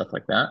Amsterdam and stuff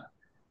like that,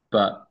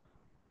 but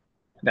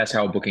that's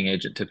how a booking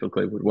agent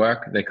typically would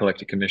work. They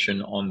collect a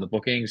commission on the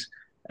bookings.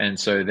 And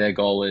so their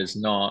goal is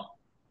not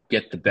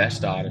get the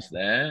best artists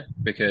there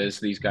because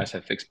these guys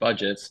have fixed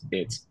budgets.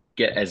 It's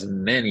get as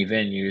many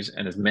venues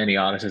and as many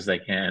artists as they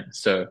can.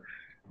 So,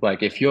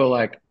 like, if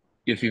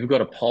you've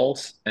got a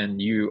pulse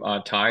and you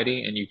are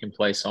tidy and you can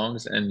play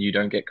songs and you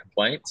don't get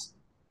complaints,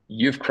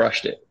 you've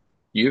crushed it.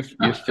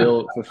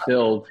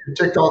 Fulfilled. You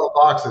ticked all the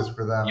boxes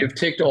for them. You've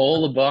ticked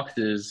all the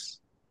boxes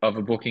of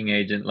a booking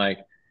agent. Like,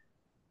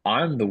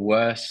 I'm the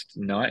worst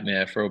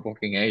nightmare for a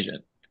booking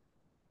agent,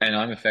 and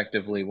I'm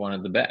effectively one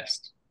of the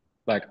best.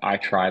 Like I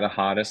try the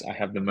hardest. I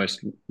have the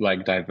most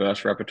like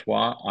diverse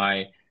repertoire.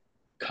 I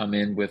come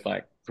in with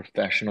like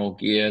professional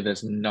gear.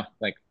 There's nothing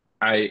like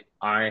I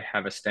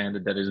have a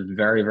standard that is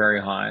very, very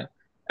high,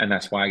 and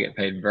that's why I get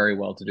paid very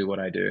well to do what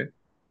I do.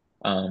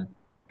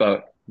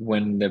 But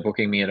when they're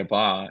booking me at a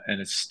bar and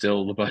it's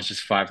still the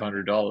budget's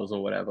 $500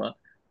 or whatever,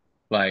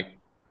 like,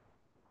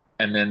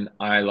 and then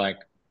I like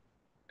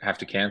have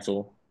to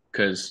cancel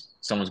because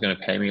someone's going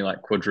to pay me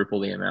like quadruple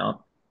the amount.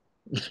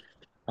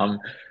 Um,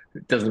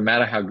 it doesn't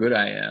matter how good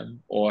I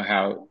am or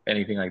how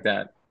anything like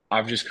that.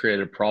 I've just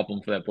created a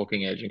problem for that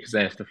booking agent because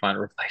they have to find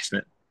a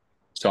replacement.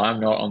 So I'm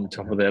not on the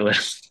top Yeah. of their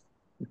list.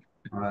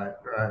 Right.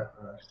 Right.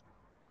 Right.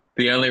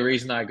 The only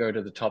reason I go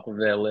to the top of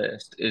their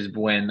list is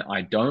when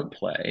I don't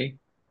play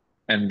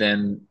and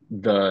then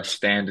the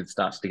standard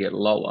starts to get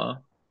lower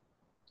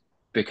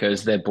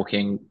because they're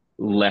booking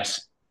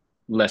less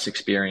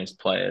experienced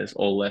players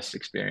or less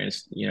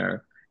experienced,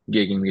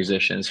 gigging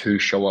musicians who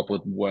show up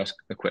with worse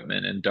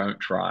equipment and don't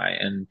try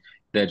and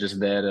they're just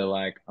there to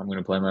like, I'm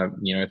gonna play my,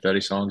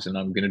 30 songs and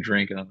I'm gonna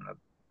drink and I'm gonna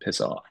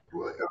piss off,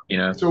 Well, you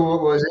know? so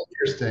what was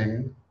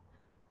interesting,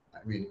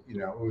 I mean,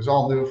 it was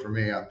all new for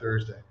me on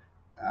Thursday.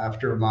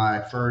 After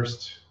my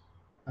first,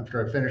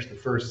 after I finished the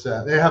first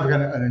set, they have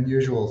an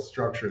unusual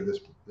structure,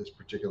 this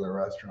particular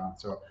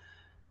restaurant. So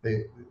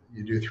they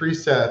you do three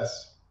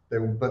sets,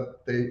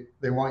 but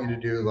they want you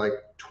to do like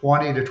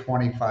 20 to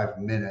 25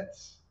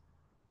 minutes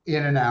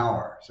in an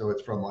hour. So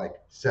it's from like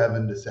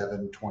 7 to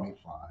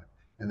 7:25,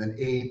 and then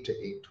 8 to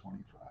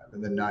 8:25,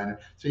 and then nine.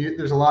 So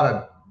there's a lot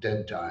of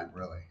dead time,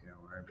 really,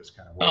 where I'm just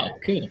kind of Oh,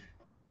 waiting. cool.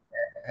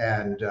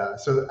 And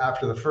so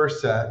after the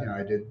first set,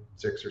 I did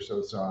six or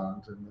so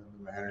songs, and then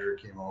the manager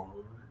came over.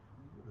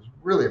 It was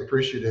really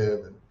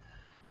appreciative, and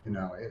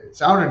it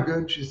sounded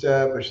good, she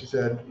said, but she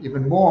said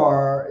even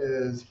more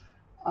is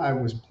I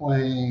was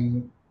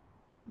playing,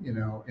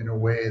 in a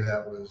way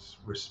that was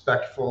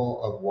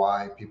respectful of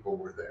why people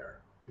were there.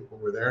 People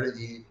were there to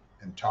eat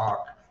and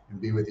talk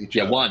and be with each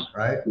Yeah, other, one.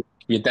 right?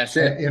 Yeah, that's And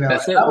it.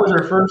 That's that it. was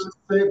her first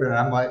statement.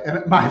 I'm like,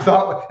 and my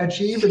thought, and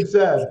she even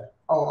said,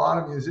 a lot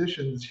of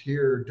musicians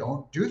here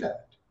don't do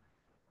that.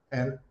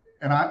 And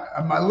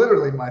my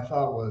literally my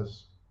thought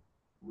was,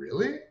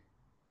 really?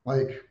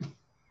 Like,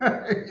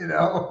 you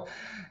know,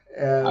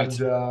 It's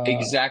and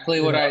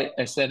exactly you what know,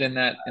 I said in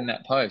that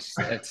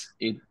post.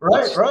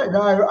 right, It's right.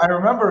 No, I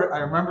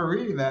remember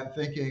reading that and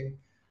thinking,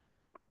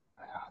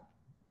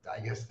 I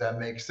guess that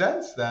makes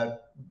sense.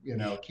 That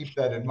keep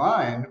that in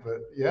mind.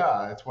 But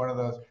yeah, it's one of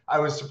those. I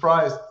was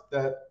surprised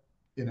that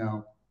you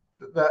know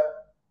that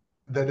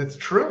that it's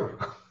true,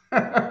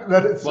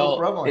 that it's so well,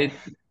 prevalent.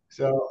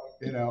 So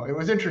it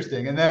was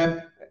interesting. And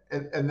then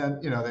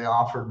they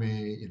offered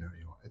me,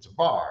 it's a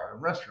bar, a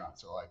restaurant.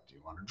 So like, do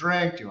you want a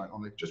drink? Do you want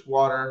only just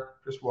water?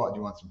 Just what? Do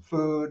you want some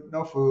food?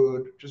 No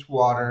food, just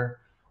water.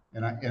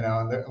 And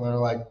they're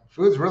like,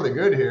 food's really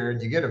good here,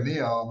 and you get a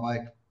meal. I'm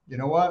like, you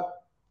know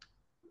what?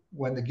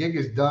 When the gig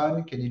is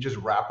done, can you just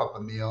wrap up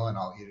a meal and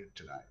I'll eat it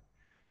tonight?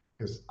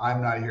 Because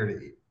I'm not here to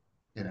eat.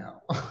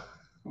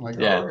 I'm like,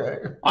 yeah. oh,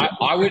 okay.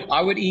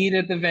 I would eat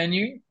at the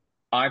venue.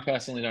 I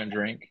personally don't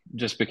drink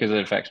just because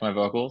it affects my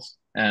vocals.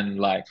 And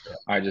like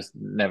I just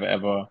never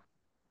ever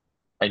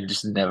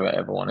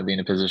want to be in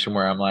a position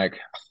where I'm like,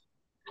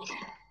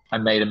 I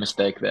made a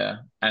mistake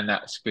there. And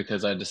that's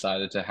because I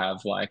decided to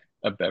have like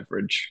a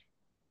beverage,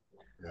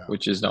 Yeah,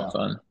 which is not yeah,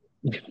 fun.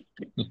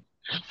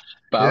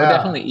 But I would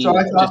definitely yeah. So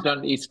I eat. thought, Just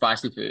don't eat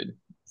spicy food.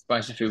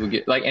 Spicy food will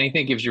get like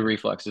anything that gives you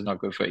reflux is not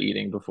good for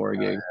eating before a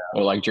gig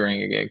or like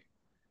during a gig.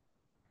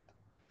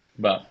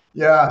 But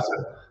yeah.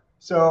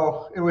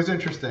 So it was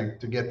interesting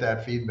to get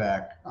that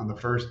feedback on the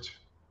first,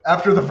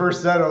 after the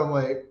first set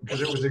only,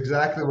 because it was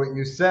exactly what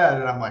you said,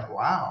 and I'm like,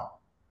 wow,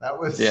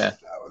 yeah,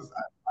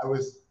 I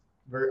was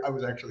I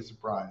was actually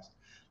surprised,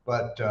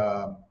 but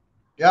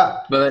yeah.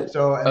 but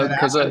So and then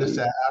because after the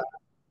set,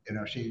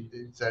 she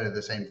said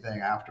the same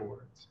thing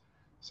afterwards.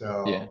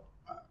 yeah, So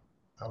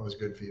that was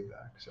good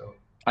feedback. So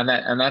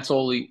and that's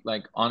all.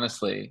 Like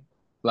honestly,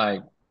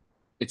 like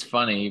it's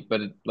funny,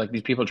 but like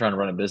these people are trying to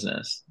run a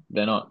business.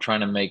 They're not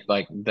trying to make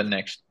like the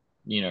next,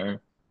 you know,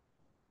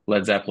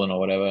 Led Zeppelin or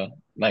whatever.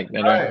 Like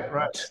they don't, right,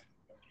 right.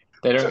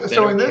 they So don't, they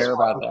so in don't this care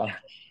about one, that.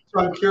 so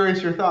I'm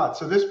curious your thoughts.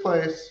 So this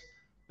place,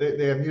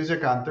 they have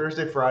music on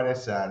Thursday, Friday,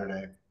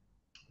 Saturday.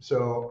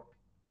 So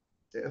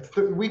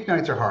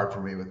weeknights are hard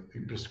for me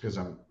with just because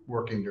I'm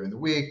working during the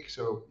week.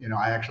 So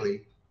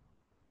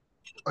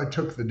I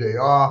took the day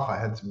off. I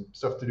had some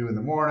stuff to do in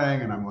the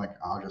morning, and I'm like,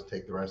 I'll just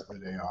take the rest of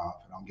the day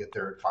off, and I'll get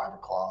there at 5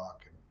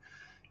 o'clock,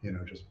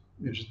 and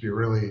just be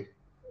really,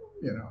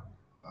 you know,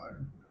 uh,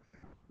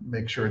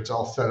 make sure it's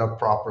all set up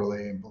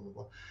properly and blah blah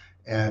blah.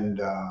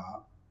 And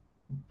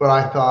but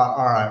I thought,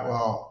 all right,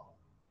 well,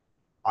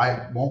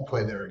 I won't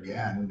play there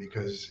again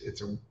because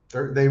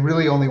they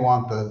really only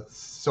want the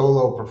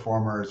solo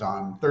performers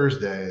on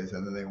Thursdays,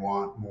 and then they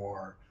want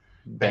more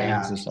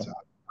Bands and bands stuff.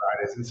 on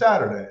Fridays and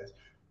Saturdays.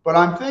 But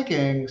I'm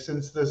thinking,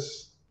 since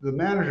the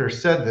manager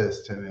said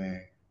this to me,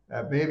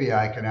 that maybe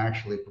I can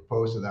actually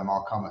propose to them.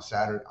 I'll come a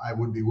Saturday. I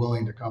would be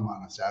willing to come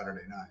on a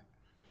Saturday night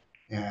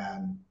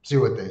and see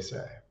what they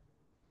say.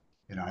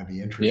 I'd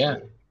be Yeah,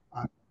 interested.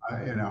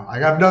 I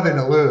got nothing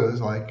to lose.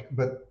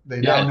 But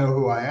they now yeah. know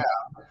who I am.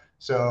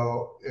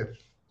 So if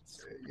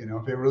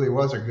it really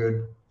was a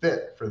good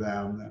fit for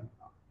them, then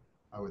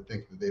I would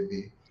think that they'd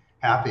be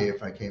happy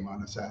if I came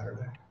on a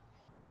Saturday.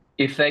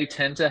 If they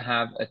tend to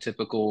have a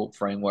typical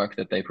framework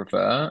that they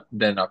prefer,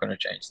 they're not going to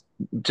change.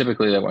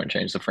 Typically, they won't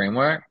change the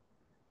framework,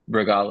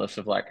 regardless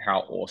of like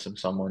how awesome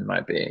someone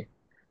might be.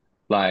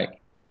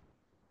 Like,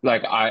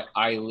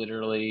 I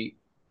literally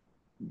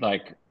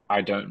like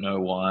I don't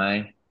know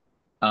why.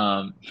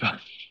 Um,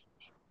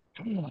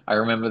 I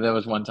remember there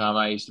was one time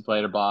I used to play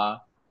at a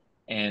bar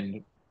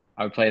and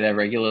I would play there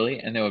regularly,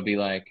 and they would be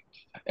like,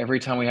 every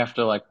time we have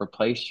to like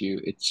replace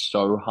you, it's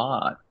so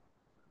hard.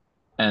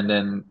 And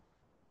then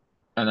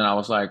I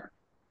was like,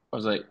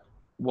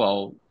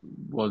 well,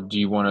 do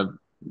you want to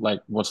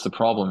like, what's the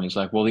problem? He's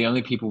like, well, the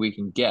only people we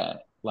can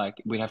get like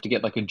we'd have to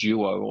get like a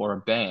duo or a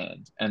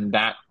band, and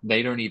that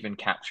they don't even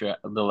capture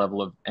the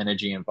level of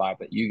energy and vibe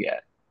that you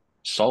get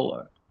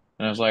solo.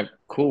 And I was like,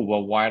 cool,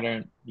 well, why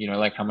don't you know,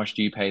 like how much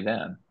do you pay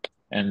them?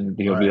 And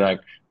Right.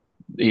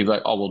 he'd be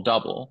like, oh, well,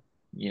 double.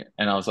 Yeah.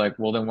 And I was like,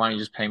 well, then why don't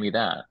you just pay me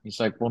that? He's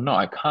like, well, no,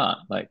 I can't.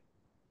 Like,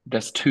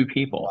 that's two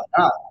Why people.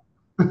 not?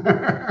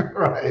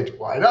 Right.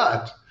 Why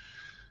not?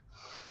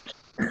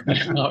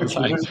 I was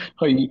You like, just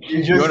oh, you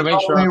you want to just make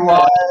told sure me I'm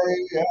why. fair?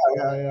 Yeah,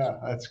 yeah, yeah.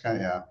 That's kind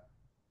of, yeah.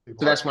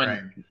 So People are that's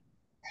when, strange.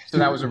 so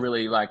that was a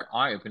really like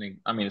eye-opening.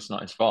 I mean, it's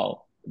not his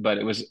fault, but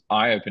it was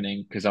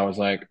eye-opening because I was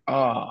like,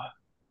 oh,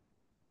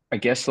 I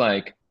guess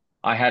like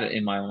I had it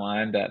in my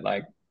mind that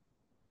like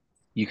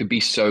you could be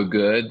so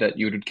good that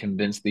you would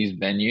convince these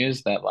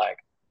venues that like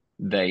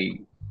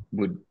they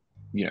would,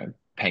 you know,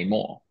 pay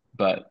more,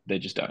 but they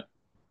just don't.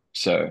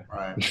 So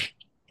Right.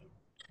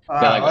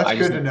 they're Ah, like, well, that's I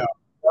just good to know.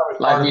 That was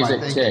live part of my music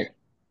thinking. tick.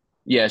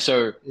 Yeah.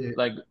 So Yeah,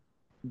 like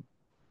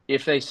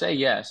if they say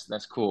yes,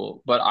 that's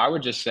cool. But I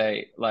would just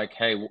say like,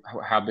 hey,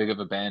 how big of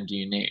a band do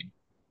you need?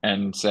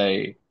 And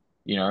say,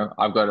 you know,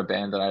 I've got a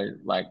band that I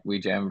like we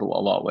jam a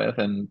lot with,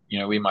 and you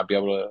know, we might be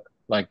able to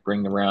like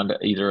bring around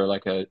either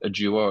like a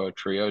duo or a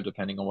trio,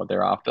 depending on what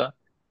they're after.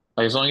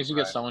 Like as long as you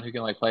get right. someone who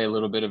can like play a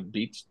little bit of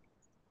beats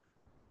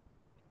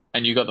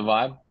and you got the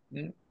vibe,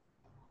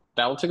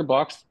 that will tick a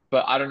box.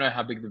 But I don't know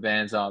how big the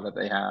bands are that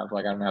they have.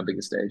 Like I don't know how big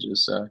the stage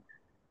is. So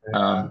Yeah,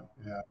 um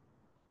yeah.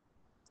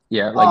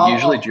 yeah, Well, like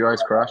usually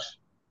duos crush.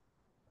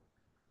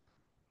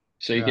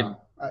 So yeah,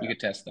 you could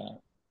test that.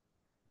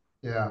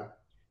 yeah.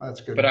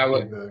 That's But good I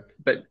would, feedback.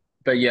 but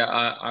but yeah,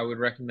 I would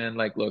recommend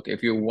like, look,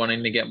 if you're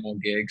wanting to get more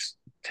gigs,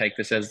 take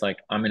this as like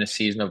I'm in a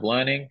season of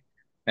learning,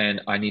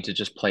 and I need to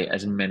just play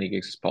as many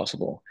gigs as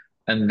possible.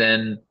 And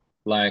then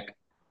like,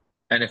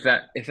 and if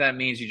that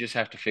means you just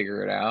have to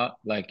figure it out,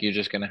 like you're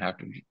just gonna have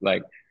to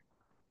like,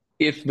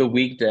 if the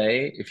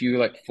weekday, if you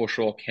like for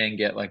sure can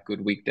get like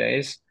good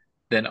weekdays,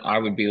 then I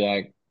would be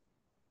like,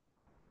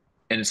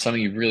 and it's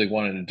something you really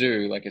wanted to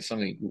do, like it's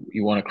something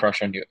you want to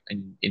crush on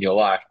in your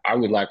life, I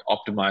would like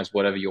optimize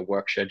whatever your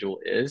work schedule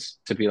is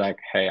to be like,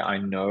 hey, I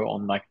know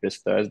on like this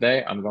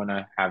Thursday I'm going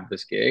to have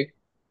this gig,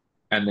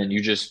 and then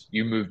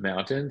you move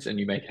mountains and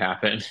you make it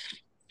happen.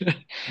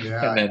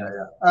 Yeah, And yeah, then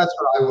yeah. That's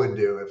what I would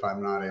do if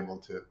I'm not able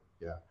to.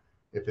 Yeah.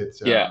 If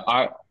it's yeah,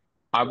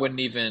 I wouldn't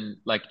even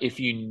like if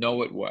you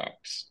know it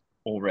works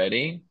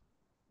already,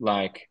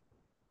 like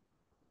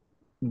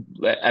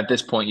at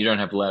this point you don't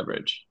have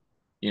leverage,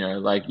 you know,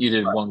 like you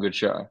did one good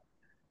show,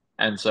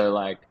 and so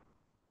like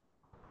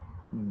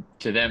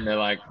to them, they're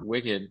like,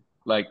 wicked,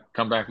 like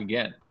come back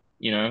again,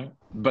 you know,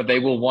 but they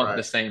will want right.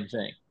 the same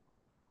thing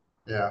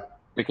Yeah,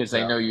 because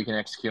they yeah, know you can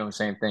execute on the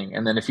same thing.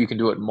 And then if you can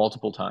do it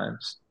multiple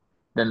times,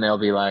 then they'll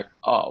be like,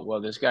 oh,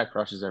 well, this guy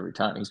crushes every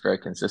time. He's very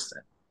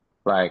consistent.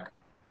 Like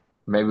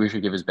maybe we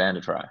should give his band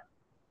a try,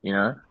 you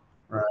know?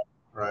 right,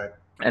 right,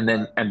 And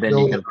right. then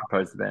you Build it can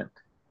propose the band.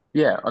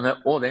 Yeah, and then,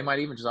 or they might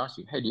even just ask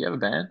you, "Hey, do you have a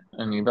band?"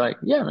 And you'd be like,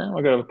 "Yeah, man,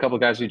 I got a couple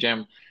of guys who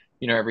jam,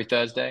 you know, every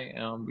Thursday.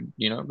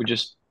 You know,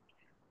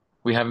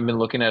 we haven't been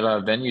looking at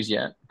our venues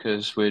yet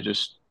because we're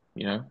just,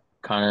 you know,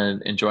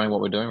 kind of enjoying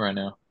what we're doing right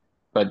now.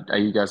 But are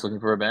you guys looking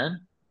for a band?"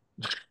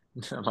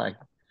 I'm like,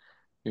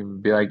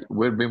 you'd be like,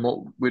 we'd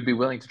be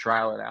willing to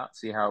trial it out,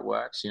 see how it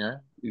works, you know.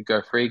 You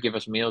go free, give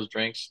us meals,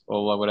 drinks,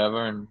 or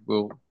whatever, and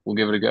we'll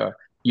give it a go.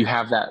 You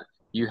have that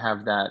you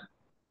have that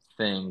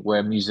thing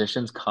where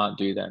musicians can't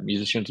do that.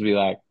 Musicians will be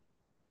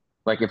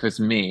like if it's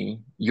me,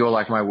 you're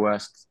like my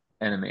worst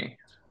enemy.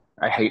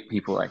 I hate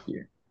people like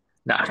you.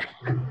 Nah.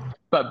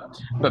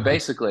 But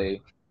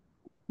basically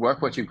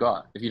work what you've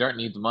got. If you don't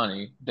need the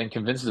money, then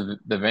convince the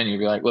venue,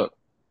 be like, look,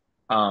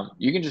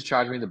 you can just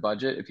charge me the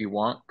budget if you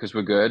want, because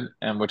we're good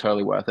and we're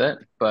totally worth it.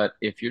 But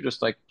if you're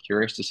just like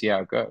curious to see how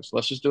it goes,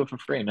 let's just do it for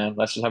free, man.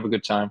 Let's just have a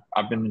good time.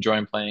 I've been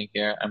enjoying playing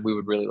here and we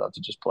would really love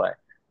to just play.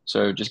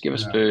 So just give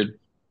us yeah, food,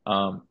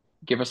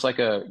 give us like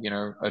a, you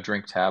know, a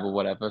drink tab or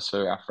whatever.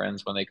 So our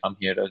friends, when they come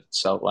here to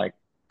sell, like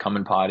come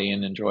and party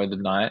and enjoy the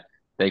night,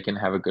 they can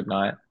have a good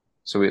night.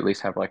 So we at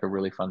least have like a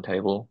really fun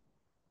table,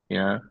 you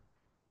know?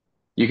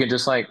 You can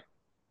just like,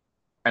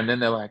 and then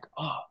they're like,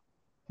 oh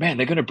man,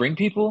 they're gonna bring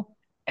people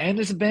and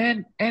there's a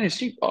band and it's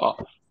cheap. Oh,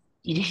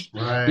 you just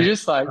you right,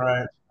 just like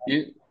right.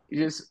 you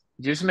you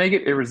just make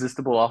it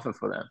irresistible offer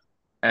for them,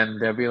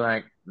 and they'll be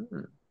like,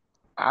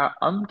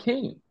 I'm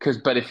keen. Because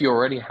but if you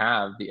already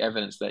have the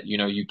evidence that you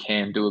know you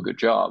can do a good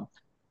job,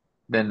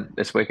 then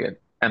it's wicked,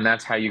 and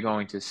that's how you're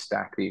going to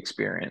stack the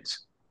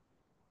experience.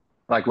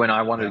 Like when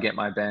I wanted to Yeah, get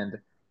my band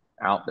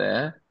out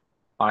there,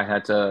 I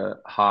had to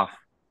half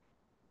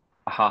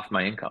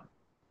my income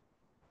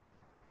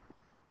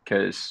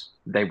because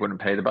they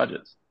wouldn't pay the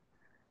budgets.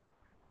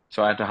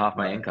 So I had to half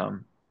my right.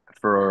 income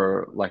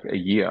for like a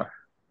year,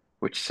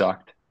 which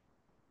sucked.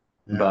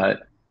 Yeah,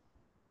 But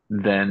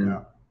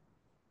yeah.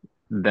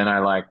 then I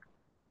like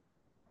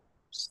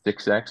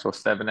 6x or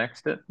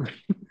 7x it.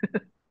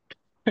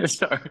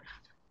 So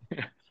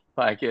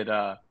like it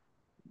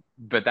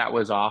but that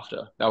was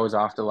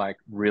after like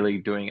really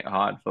doing it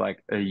hard for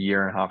like a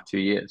year and a half, 2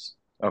 years.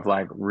 of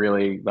like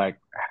really like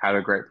had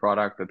a great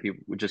product, but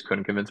people we just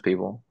couldn't convince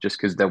people just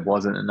because there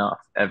wasn't enough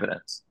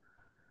evidence.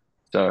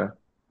 So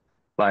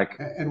like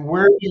And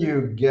where do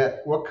you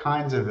get, what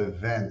kinds of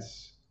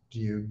events do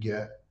you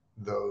get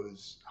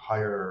those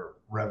higher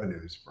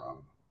revenues from?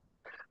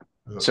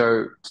 Those,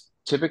 so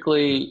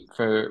typically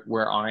for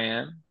where I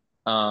am,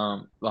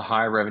 the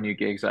high revenue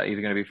gigs are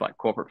either going to be for like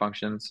corporate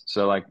functions,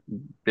 so like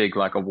big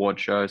like award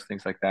shows,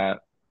 things like that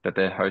that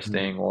they're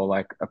hosting, or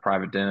like a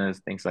private dinners,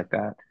 things like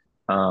that.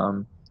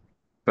 Um,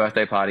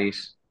 birthday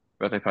parties,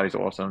 birthday parties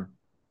are awesome.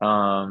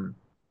 Um,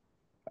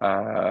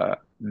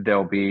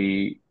 there'll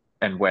be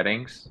and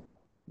weddings,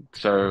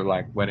 so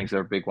like weddings are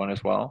a big one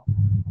as well.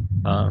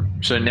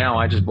 So now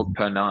I just book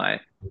per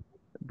night,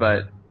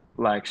 but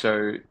like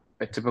so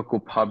a typical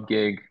pub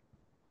gig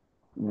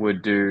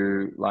would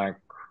do like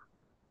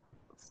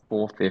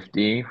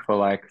 450 for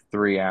like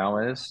 3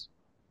 hours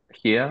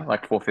here,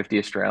 like 450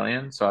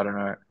 Australian. So I don't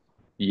know,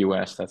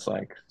 US, that's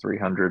like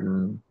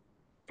 300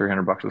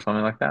 bucks or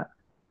something like that.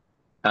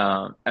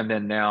 And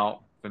then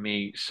now for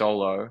me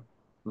solo,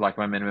 like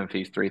my minimum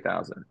fee is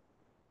 3,000.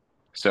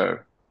 So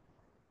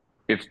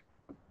if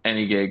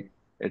any gig,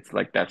 it's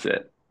like that's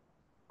it.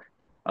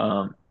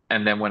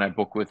 And then when I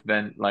book with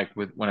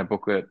when I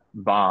book with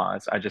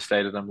bars, I just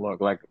say to them, look,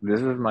 like this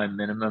is my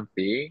minimum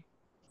fee.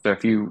 So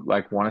if you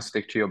like want to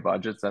stick to your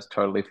budgets, that's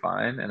totally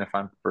fine. And if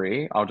I'm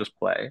free, I'll just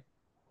play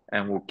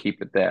and we'll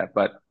keep it there.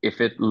 But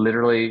if it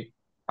literally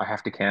I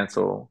have to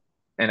cancel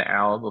an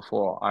hour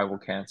before, I will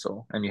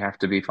cancel, and you have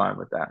to be fine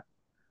with that.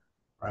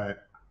 right,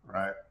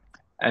 right.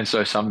 And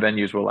so some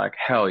venues were like,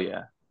 hell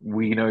yeah,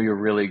 we know you're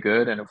really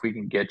good, and if we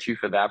can get you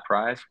for that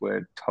price,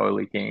 we're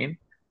totally keen.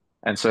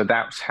 And so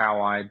that's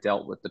how I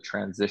dealt with the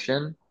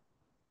transition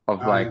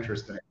of Ah, like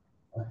interesting.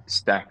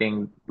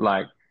 stacking,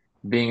 like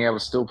being able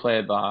to still play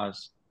at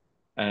bars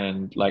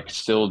and like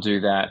still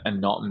do that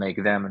and not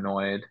make them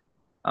annoyed,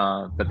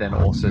 but then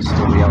also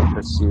still be able to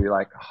pursue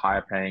like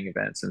higher paying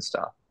events and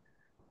stuff.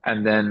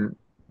 And then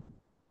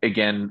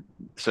again,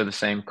 so the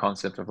same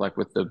concept of like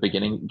with the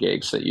beginning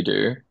gigs that you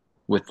do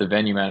with the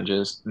venue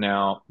managers,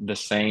 now the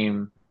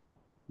same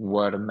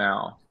word of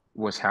mouth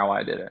was how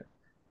I did it,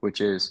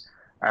 which is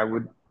I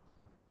would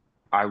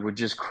I would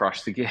just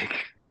crush the gig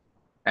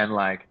and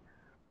like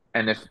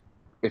and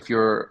if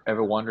you're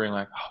ever wondering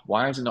like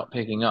why is it not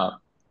picking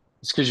up?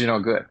 It's because you're not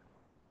good.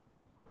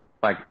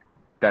 Like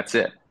that's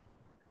it.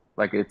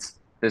 Like it's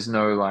there's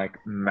no like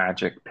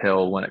magic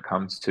pill when it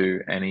comes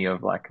to any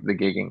of like the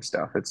gigging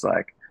stuff. It's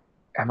like,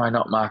 am I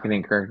not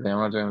marketing correctly? Am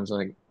I not doing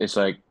something? It's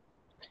like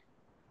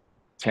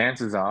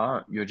chances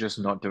are you're just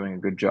not doing a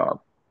good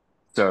job.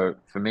 So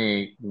for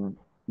me,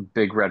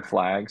 big red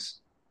flags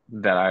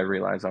that I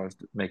realized I was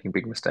making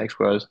big mistakes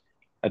was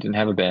I didn't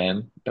have a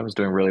band that was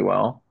doing really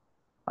well.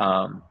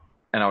 Um,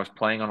 and I was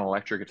playing on an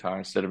electric guitar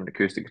instead of an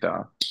acoustic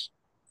guitar.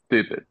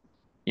 Stupid,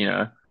 you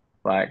know?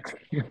 Like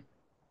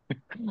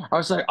I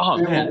was like, oh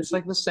man, And, it's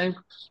like the same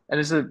and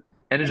it's a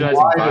and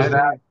why energizing does vibe that,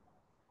 anyway.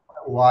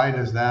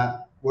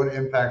 what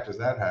impact does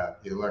that have,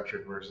 the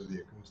electric versus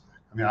the acoustic?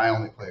 I mean, I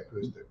only play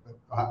acoustic, but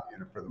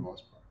for the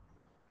most part.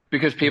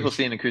 Because people Is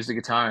see an acoustic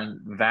guitar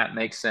and that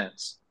makes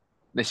sense.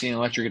 They see an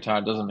electric guitar,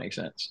 it doesn't make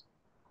sense.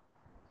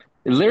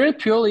 It's literally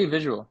purely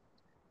visual.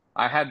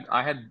 I had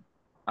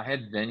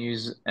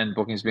venues and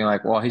bookings being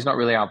like, well, he's not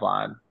really our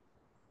vibe.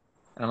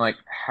 And I'm like,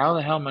 how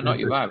the hell am I not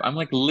your vibe? I'm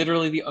like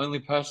literally the only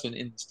person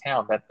in this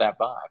town that's that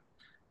vibe.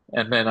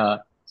 And then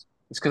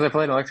it's because I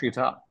played electric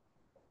guitar.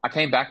 I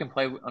came back and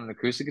played on an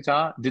acoustic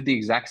guitar, did the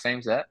exact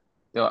same set.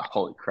 They're like,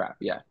 holy crap,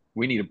 yeah,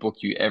 we need to book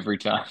you every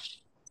time.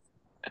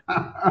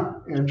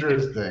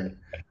 interesting.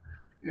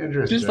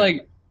 Just Interesting.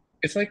 like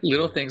it's like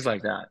little things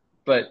like that.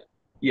 But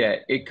yeah,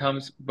 it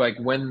comes like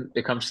when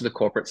it comes to the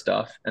corporate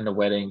stuff and the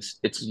weddings,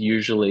 it's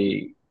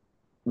usually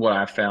what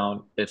I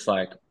found. It's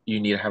like you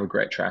need to have a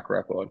great track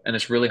record, and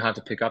it's really hard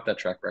to pick up that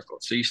track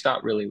record. So you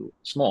start really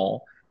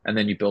small and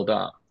then you build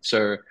up.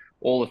 So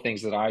all the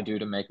things that I do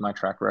to make my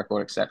track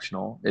record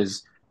exceptional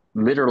is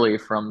literally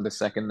from the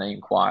second they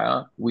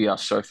inquire, we are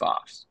so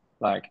fast.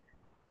 Like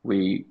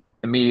we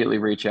immediately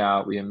reach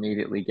out, we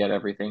immediately get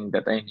everything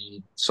that they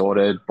need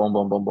sorted, boom,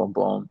 boom, boom, boom,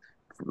 boom.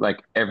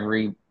 Like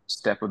every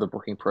step of the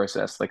booking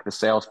process, like the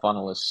sales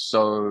funnel is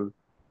so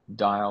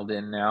dialed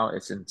in now,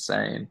 it's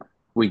insane.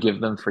 We give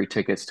them free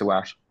tickets to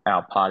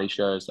our party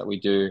shows that we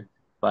do.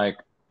 Like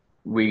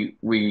we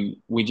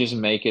just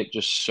make it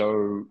just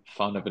so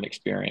fun of an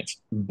experience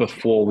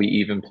before we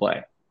even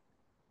play.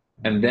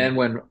 And Mhm. then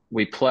when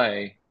we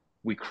play,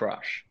 we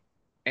crush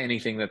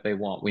anything that they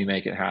want. We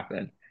make it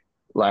happen.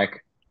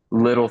 Like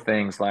little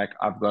things like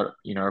I've got,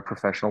 a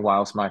professional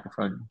wireless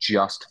microphone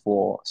just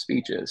for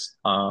speeches.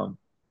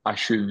 I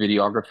shoot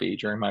videography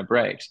during my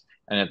breaks.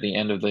 And at the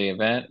end of the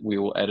event, we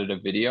will edit a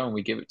video and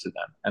we give it to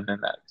them. And then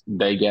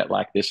they get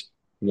like this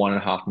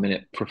 1.5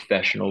 minute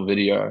professional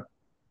video,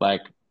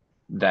 like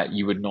that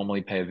you would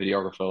normally pay a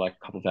videographer like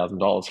a couple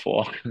 $1,000s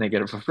for, and they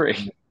get it for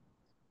free.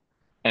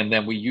 And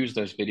then we use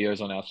those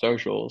videos on our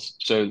socials.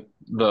 So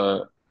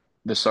the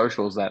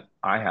socials that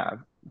I have,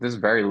 there's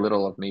very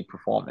little of me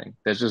performing.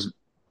 There's just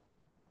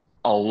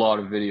a lot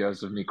of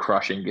videos of me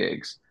crushing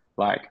gigs.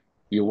 Like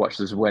you watch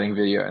this wedding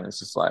video and it's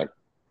just like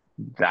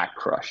that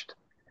crushed.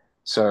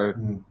 So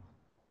Mm.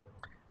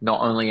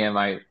 not only am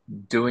I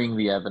doing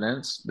the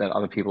evidence that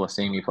other people are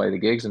seeing me play the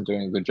gigs and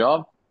doing a good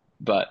job,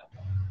 but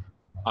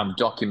I'm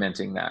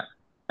documenting that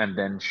and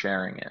then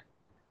sharing it.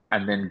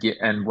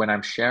 And when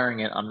I'm sharing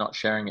it, I'm not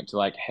sharing it to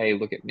like, hey,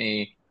 look at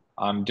me,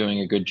 I'm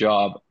doing a good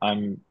job.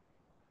 I'm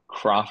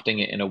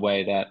crafting it in a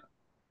way that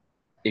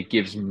it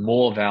gives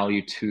more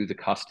value to the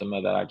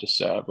customer that I just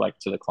served, like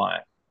to the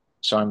client.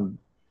 So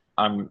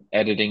I'm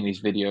editing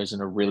these videos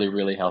in a really,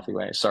 really healthy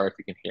way. Sorry if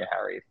you can hear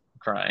Harry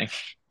crying.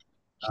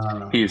 I don't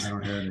know. I He's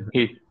don't hear anything.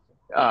 he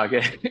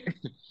okay.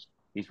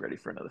 He's ready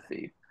for another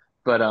feed.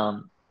 But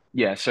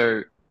yeah,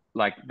 so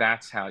like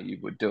that's how you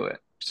would do it.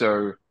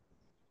 So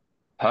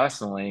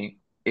personally,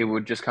 it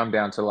would just come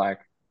down to like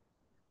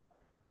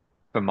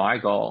for my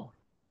goal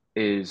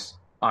is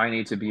I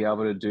need to be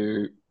able to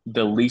do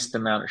the least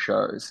amount of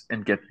shows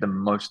and get the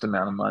most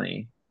amount of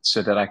money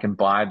so that I can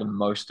buy the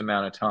most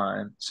amount of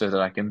time so that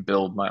I can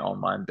build my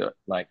online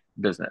like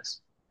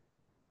business.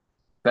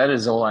 That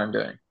is all I'm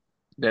doing.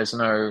 There's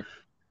no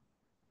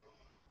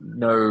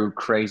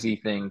crazy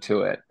thing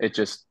to it. It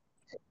just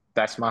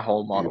that's my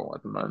whole model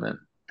at the moment.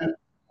 And,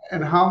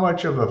 and how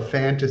much of a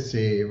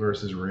fantasy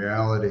versus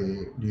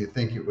reality do you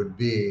think it would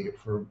be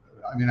for?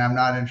 I mean, I'm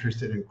not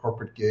interested in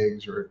corporate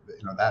gigs or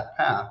that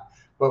path,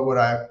 but what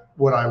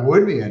I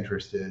would be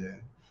interested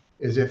in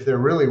is if there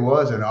really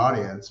was an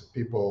audience of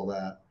people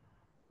that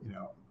you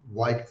know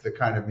like the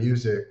kind of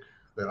music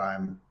that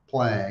I'm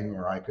playing,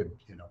 or I could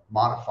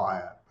modify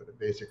it, but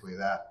basically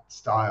that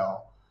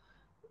style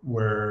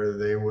where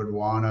they would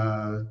want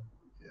to,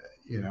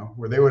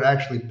 where they would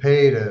actually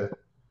pay to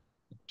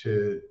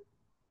to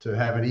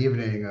have an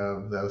evening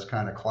of those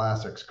kind of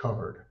classics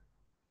covered.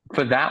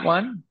 For that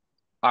one,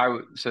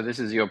 so this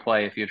is your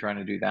play if you're trying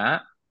to do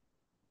that.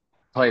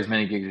 Play as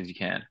many gigs as you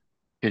can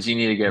because you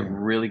need to get Yeah.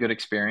 really good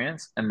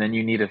experience and then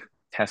you need to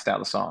test out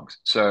the songs.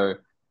 So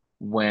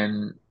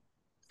when,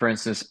 for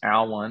instance,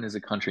 our one is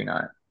a country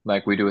night.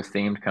 Like we do a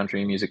themed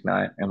country music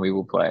night and we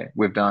will play.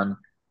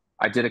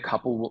 I did a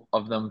couple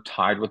of them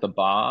tied with a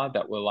bar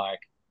that were like,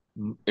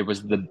 it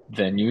was the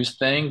venues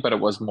thing, but it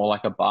was more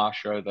like a bar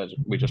show that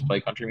we just play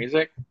country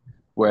music.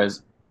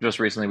 Whereas just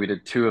recently we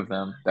did two of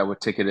them that were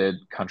ticketed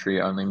country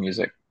only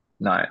music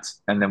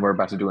nights. And then we're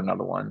about to do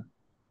another one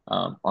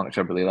on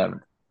October the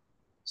 11th.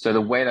 So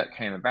the way that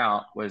came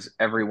about was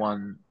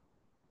everyone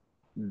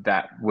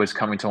that was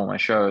coming to all my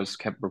shows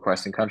kept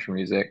requesting country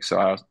music. So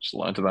I just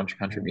learned a bunch of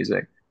country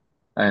music.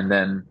 And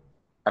then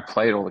I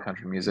played all the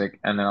country music.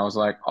 And then I was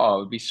like, oh, it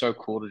would be so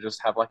cool to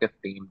just have like a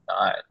themed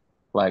night.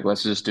 Like,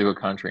 let's just do a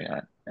country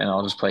night. And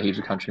I'll just play heaps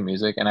of country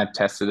music. And I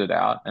tested it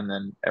out. And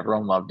then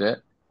everyone loved it.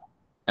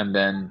 And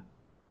then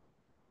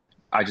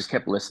I just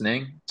kept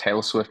listening.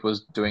 Taylor Swift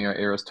was doing her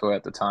Eras tour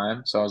at the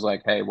time. So I was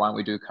like, hey, why don't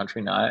we do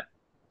country night?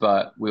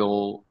 But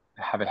we'll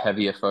have a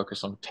heavier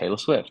focus on Taylor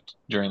Swift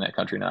during that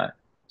country night.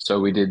 So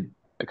we did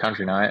a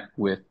country night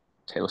with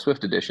Taylor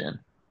Swift edition.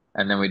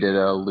 And then we did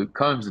a Luke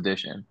Combs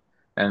edition.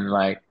 And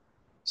like,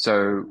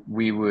 so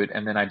we would,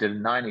 and then I did a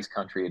 90s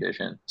country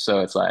edition. So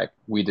it's like,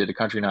 we did a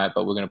country night,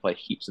 but we're going to play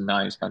heaps of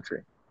 90s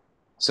country.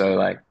 So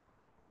like,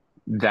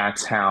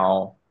 that's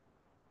how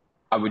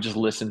I would just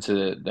listen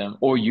to them,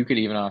 or you could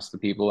even ask the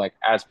people like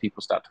as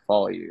people start to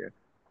follow you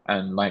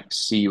and like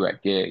see you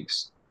at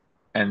gigs,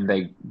 and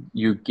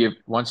you give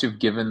once you've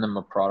given them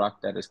a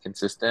product that is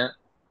consistent,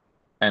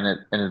 and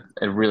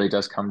it really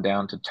does come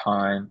down to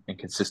time and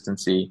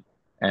consistency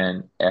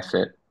and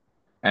effort,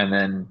 and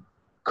then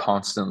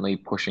constantly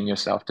pushing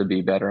yourself to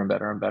be better and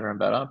better and better and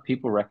better.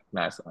 People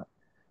recognize that,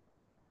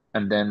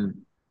 and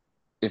then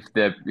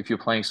if you're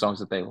playing songs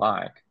that they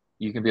like,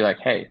 you can be like,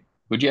 hey,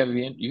 would you ever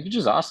be in? You could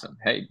just ask them,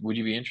 hey, would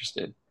you be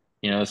interested?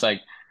 It's like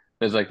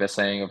there's like that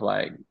saying of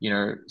like,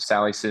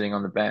 Sally sitting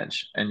on the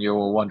bench and you're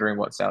wondering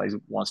what Sally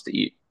wants to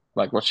eat,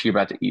 like what's she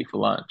about to eat for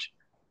lunch?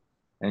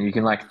 And you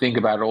can like think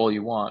about it all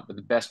you want, but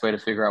the best way to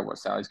figure out what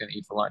Sally's going to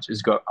eat for lunch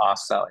is go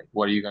ask Sally,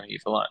 what are you going to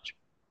eat for lunch?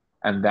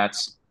 And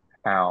that's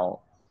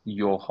how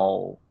your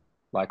whole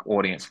like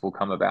audience will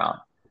come about.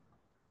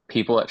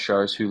 People at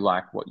shows who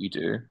like what you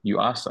do, you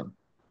ask them,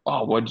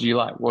 oh, what did you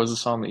like? What was the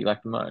song that you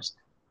liked the most?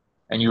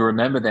 And you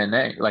remember their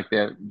name, like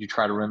you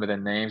try to remember their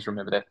names,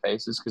 remember their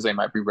faces, because they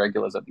might be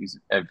regulars at these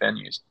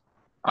venues.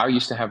 I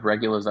used to have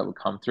regulars that would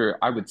come through.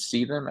 I would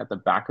see them at the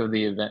back of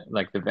the event,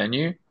 like the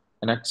venue,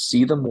 and I'd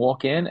see them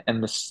walk in.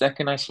 And the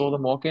second I saw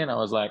them walk in, I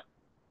was like,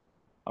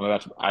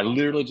 I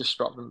literally just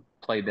stopped and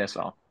played their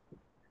song.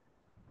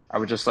 I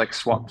would just like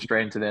swap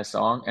straight into their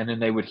song, and then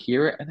they would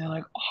hear it, and they're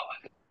like, "Oh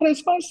my God,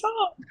 it's my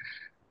song!"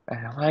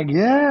 And I'm like,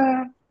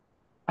 "Yeah,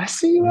 I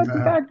see you at the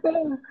Yeah. back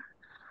there."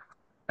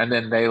 And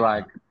then they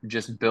like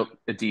just built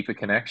a deeper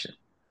connection.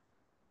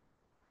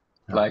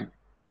 Yeah. Like,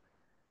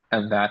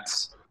 and that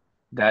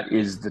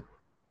is the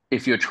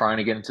if you're trying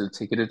to get into the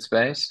ticketed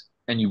space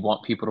and you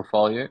want people to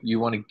follow you, you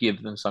want to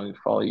give them something to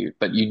follow you,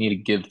 but you need to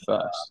give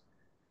first.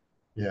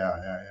 Yeah.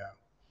 Yeah.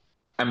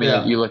 I mean,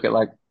 Yeah. you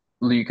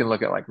can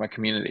look at like my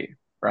community,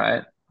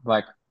 right?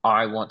 Like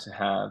I want to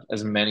have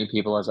as many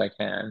people as I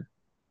can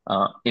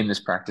in this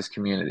practice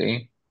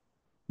community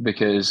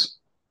because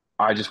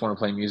I just want to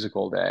play music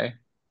all day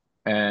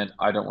and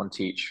I don't want to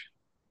teach.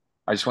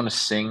 I just want to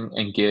sing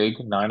and gig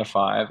 9 to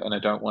 5, and I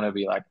don't want to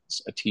be like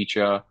a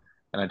teacher,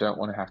 and I don't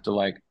want to have to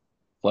like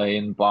play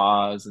in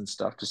bars and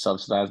stuff to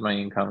subsidize my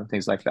income and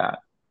things like that.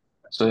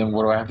 So then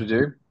what do I have to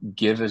do?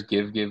 Give.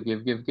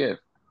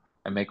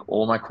 I make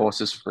all my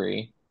courses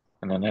free,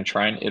 and then I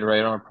try and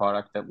iterate on a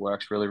product that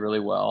works really, really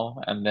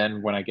well. And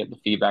then when I get the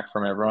feedback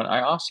from everyone, I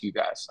ask you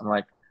guys, I'm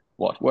like,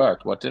 what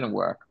worked? What didn't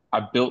work?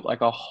 I built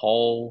like a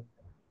whole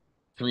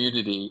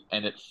community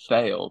and it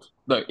failed.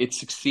 No, it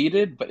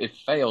succeeded, but it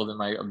failed in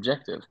my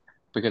objective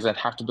because I'd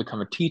have to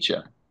become a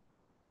teacher.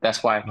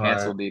 That's why I Right.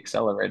 canceled the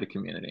accelerator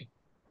community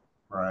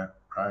Right.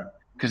 Right.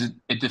 because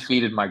it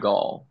defeated my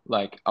goal.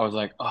 Like I was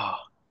like, oh,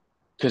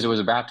 because it was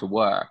about to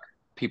work.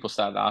 People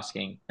started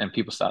asking and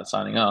people started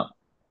signing up.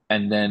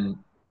 And then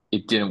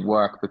it didn't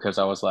work because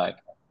I was like,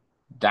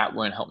 that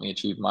won't help me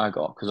achieve my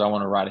goal because I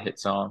want to write a hit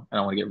song and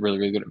I want to get really,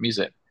 really good at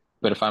music.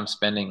 But if I'm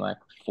spending like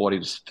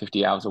 40 to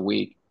 50 hours a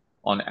week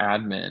on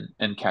admin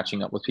and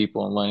catching up with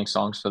people and learning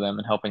songs for them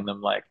and helping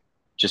them like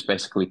just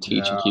basically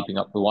teach and Yeah. keeping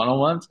up the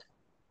one-on-ones,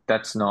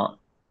 that's not,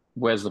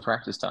 where's the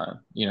practice time?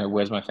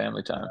 Where's my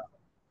family time?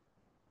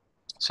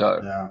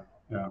 So, Yeah.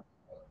 Yeah.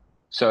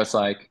 so it's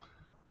like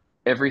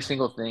every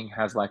single thing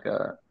has like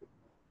a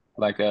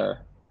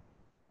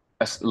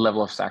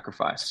level of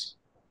sacrifice.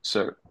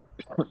 So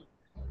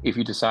if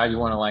you decide you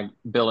want to like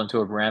build into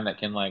a brand that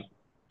can like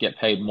get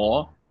paid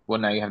more, well,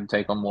 now you have to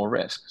take on more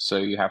risk. So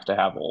you have to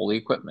have all the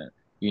equipment.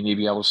 You need to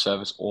be able to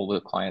service all the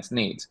client's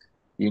needs.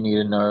 You need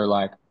to know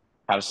like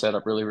how to set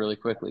up really, really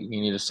quickly. You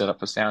need to set up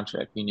for sound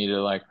check. You need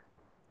to like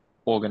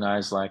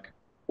organize like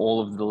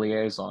all of the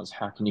liaisons.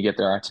 How can you get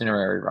their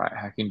itinerary right?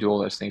 How can you do all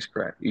those things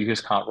correct? You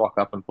just can't rock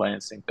up and play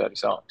and sing 30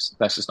 songs.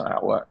 That's just not how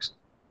it works.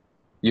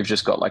 You've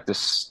just got like this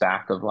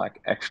stack of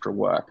like extra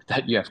work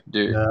that you have to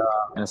do. Yeah.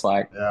 And it's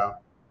like, Yeah.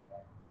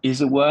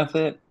 is it worth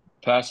it?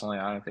 Personally,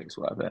 I don't think it's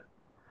worth it.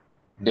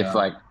 If Yeah.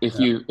 like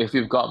Yeah. if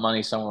you've got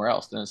money somewhere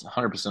else, then it's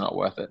 100% not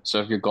worth it.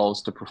 So if your goal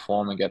is to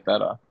perform and get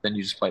better, then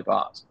you just play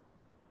bars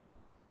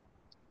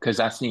because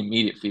that's the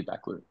immediate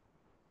feedback loop.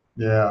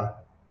 Yeah.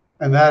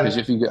 And Because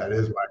if you get that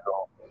is my goal.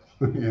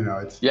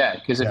 It's yeah,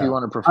 because if you yeah.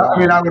 want to I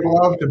mean, I perform,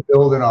 would love to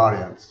build an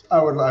audience.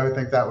 I would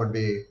think that would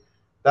be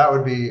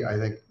I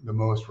think the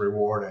most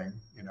rewarding.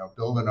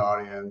 Build an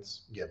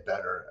audience, get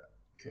better.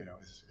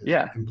 Is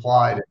yeah,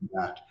 implied in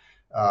that,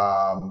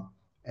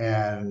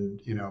 and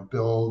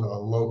build a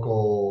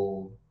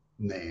local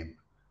name.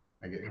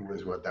 I guess it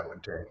was what that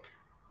would take.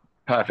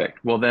 perfect.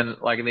 Well, then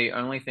like the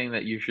only thing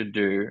that you should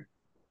do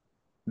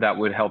that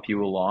would help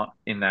you a lot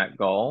in that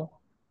goal,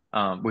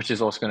 which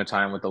is also going to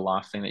tie in with the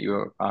last thing that you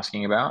were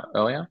asking about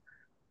earlier,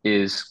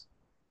 is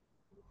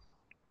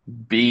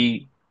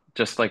be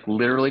just like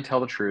literally tell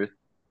the truth.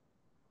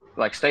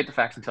 Like state the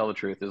facts and tell the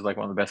truth is like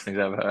one of the best things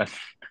I've ever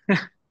heard.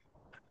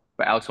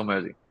 But Alex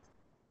Hormozy.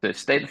 So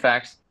state the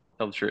facts,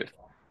 tell the truth.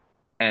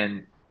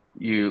 And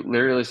you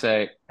literally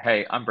say,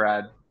 hey, I'm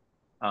Brad.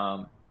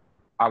 Um,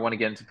 I want to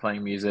get into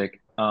playing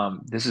music.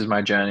 This is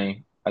my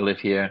journey. I live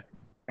here,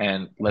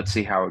 and let's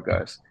see how it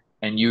goes.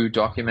 And you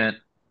document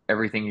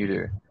everything you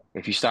do.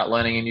 If you start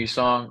learning a new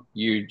song,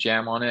 you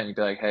jam on it and you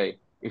be like, hey,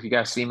 if you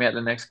guys see me at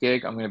the next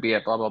gig, I'm going to be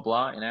at blah, blah,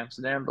 blah in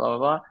Amsterdam, blah, blah,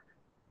 blah.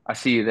 I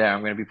see you there. I'm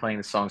going to be playing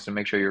the song, so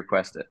make sure you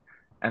request it.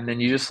 And then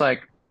you just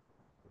like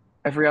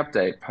every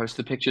update, post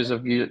the pictures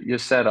of your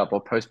setup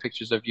or post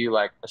pictures of you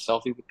like a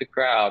selfie with the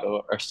crowd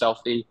or a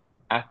selfie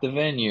at the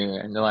venue.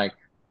 And they're like,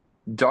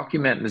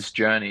 document this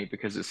journey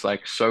because it's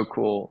like so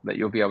cool that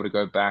you'll be able to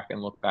go back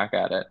and look back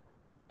at it.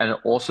 And it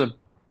also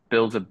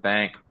builds a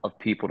bank of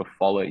people to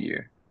follow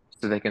you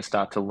so they can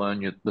start to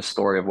learn the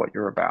story of what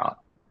you're about.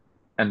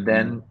 And Mm.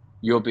 then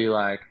you'll be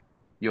like,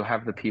 you'll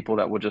have the people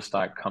that will just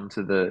like come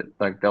to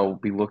like they'll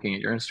be looking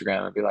at your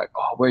Instagram and be like,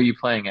 oh, where are you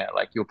playing at?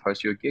 Like you'll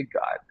post your gig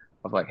guide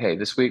of like, hey,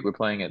 this week we're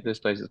playing at this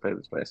place, this place,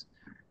 this place.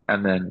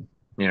 And then,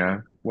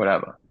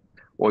 whatever.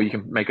 Or you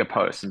can make a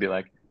post and be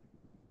like,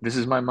 this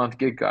is my month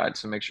gig guide.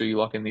 So make sure you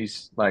lock in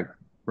these, like,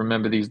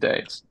 remember these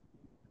dates.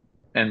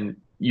 And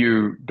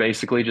you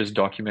basically just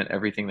document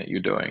everything that you're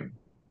doing.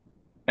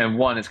 And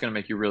one, it's going to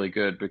make you really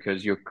good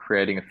because you're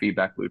creating a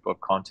feedback loop of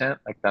content.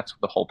 Like that's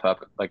the whole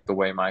purpose, like the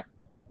way my,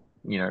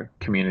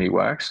 community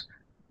works.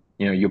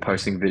 You're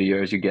posting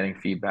videos, you're getting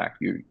feedback.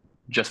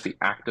 Just the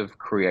act of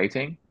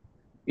creating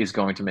is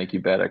going to make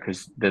you better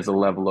because there's a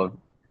level of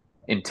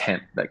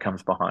intent that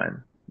comes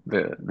behind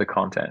the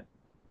content.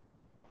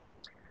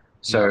 Yeah.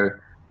 So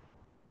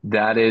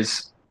that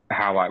is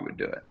how I would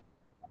do it.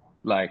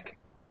 Like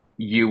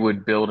you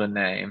would build a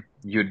name,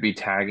 you'd be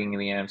tagging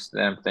the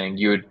Amsterdam thing.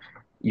 You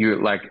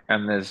like,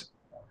 and there's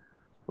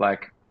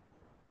like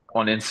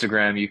on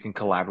Instagram, you can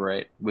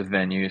collaborate with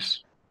venues.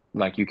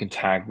 Like you can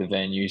tag the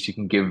venues, you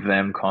can give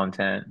them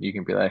content. You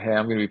can be like, hey,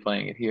 I'm going to be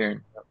playing it here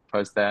and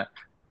post that.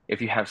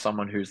 If you have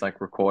someone who's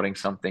like recording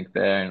something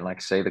there and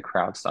like say the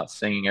crowd starts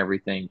singing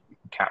everything, you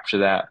can capture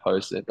that,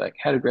 post it, like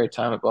had a great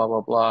time at blah,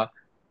 blah, blah.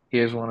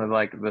 here's one of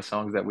like the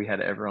songs that we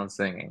had everyone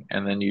singing,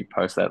 and then you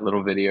post that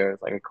little video,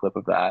 like a clip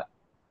of that.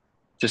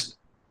 Just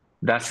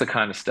that's the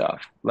kind of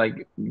stuff.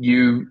 Like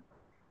you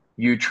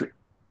tr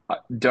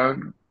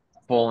don't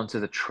fall into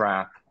the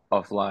trap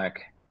of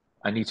like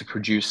I need to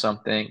produce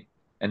something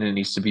and it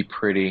needs to be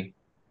pretty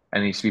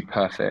and it needs to be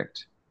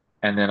perfect,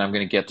 and then I'm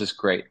going to get this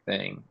great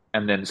thing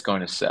and then it's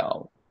going to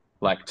sell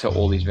like to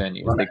all these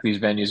venues. Right. Like these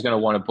venues are going to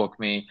want to book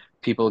me.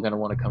 People are going to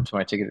want to come to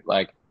my ticket.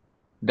 Like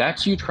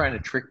that's you trying to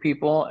trick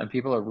people, and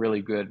people are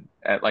really good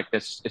at like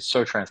this. It's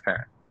so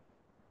transparent.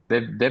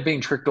 They're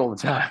being tricked all the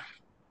time.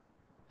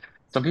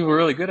 Some people are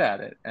really good at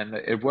it and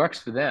it works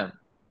for them.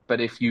 But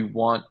if you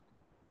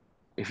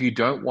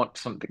don't want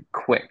something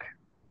quick,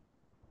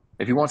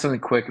 if you want something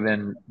quick,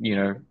 then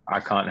I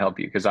can't help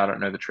you because I don't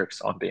know the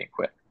tricks on being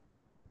quick.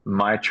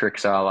 My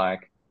tricks are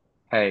like,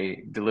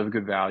 hey, deliver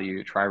good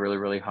value, try really,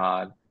 really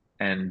hard,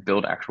 and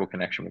build actual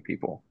connection with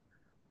people.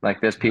 Like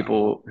there's Yeah.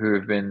 people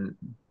who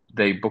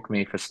they book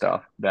me for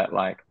stuff that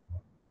like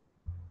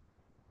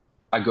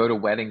I go to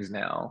weddings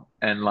now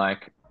and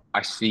like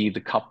I see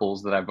the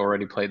couples that I've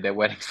already played their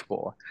weddings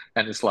for.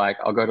 And it's like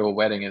I'll go to a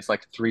wedding, it's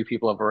like three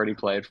people I've already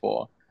played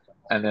for.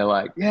 And they're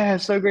like, yeah,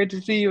 it's so great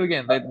to see you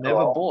again. They're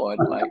never Cool. bored.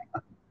 Like,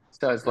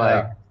 so it's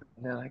like, Yeah.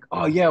 and they're like,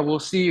 oh yeah, we'll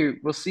see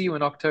you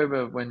in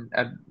October when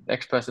at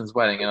X person's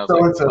wedding. And I was So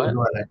like, and so's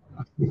what?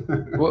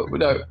 wedding. Well,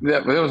 no,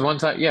 there was one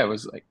time, yeah, it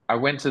was like I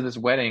went to this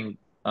wedding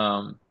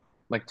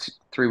like t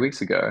 3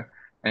 weeks ago,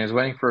 and it was a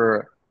wedding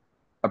for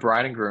a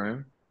bride and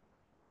groom,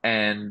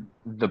 and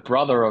the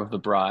brother of the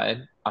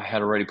bride I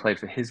had already played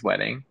for his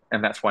wedding,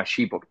 and that's why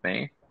she booked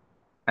me.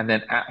 And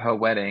then at her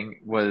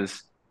wedding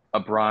was a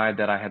bride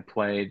that I had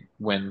played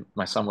when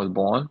my son was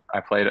born.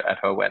 I played at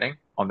her wedding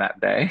on that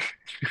day.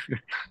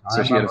 I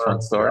So she had a fun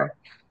remember. Yeah. story.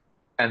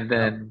 And Yeah.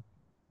 then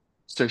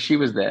so she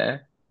was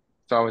there.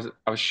 So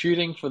I was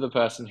shooting for the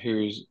person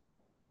who's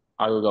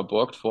I got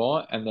booked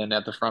for, and then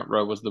at the front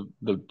row was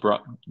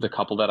the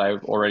couple that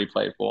I've already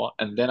played for,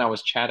 and then I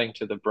was chatting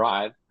to the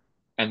bride,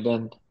 and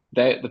then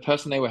the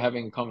person they were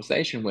having a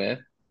conversation with,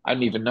 I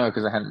didn't even know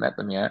because I hadn't met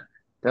them yet.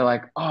 They're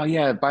like, "Oh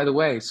yeah, by the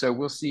way, so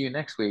we'll see you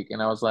next week,"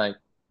 and I was like,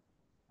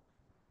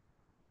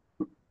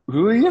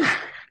 "Who are you?"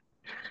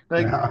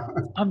 Like, Yeah.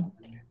 I'm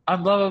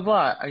I'm blah blah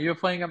blah, and you're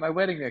playing at my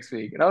wedding next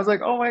week, and I was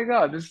like, "Oh my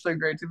God, this is so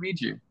great to meet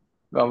you."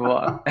 Blah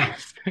blah blah.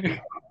 Then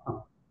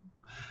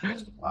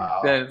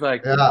Wow. it's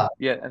like, Yeah.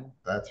 yeah,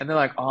 That's and they're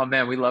like, "Oh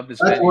man, we love this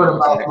that's venue." word I of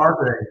was mouth like,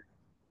 marketing.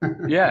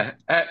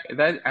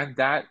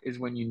 that is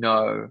when you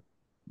know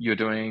you're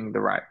doing the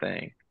right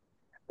thing.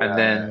 And Yeah.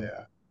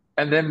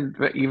 Yeah. then Yeah.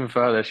 but even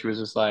further, she was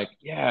just like,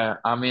 "Yeah,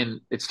 I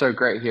mean, it's so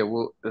great here.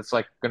 Well, it's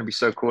like going to be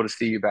so cool to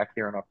see you back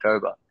here in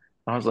October."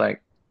 I was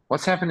like,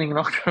 "What's happening in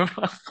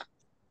October?"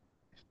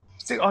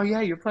 She's like, "Oh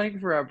yeah, you're playing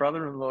for our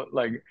brother-in-law,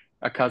 like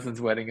a cousin's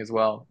wedding as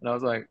well." And I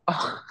was like,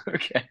 "Oh,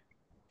 okay.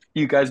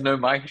 You guys know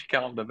my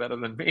calendar better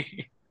than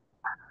me."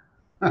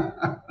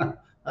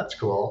 That's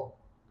cool.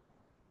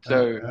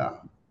 So Yeah.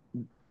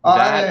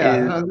 that Yeah,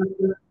 yeah.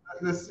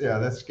 is, No, yeah,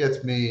 this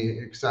gets me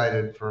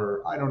excited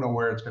for. I don't know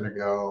where it's going to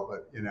go,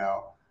 but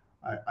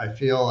I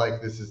feel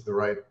like this is the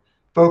right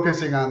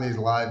focusing on these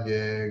live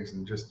gigs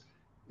and just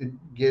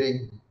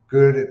getting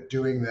good at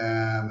doing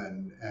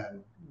them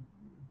and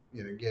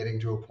getting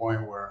to a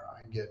point where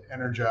I get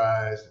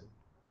energized and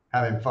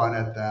having fun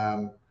at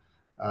them.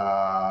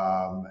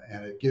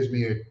 And it gives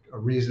me a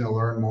reason to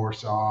learn more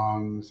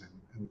songs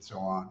and so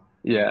on.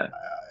 yeah,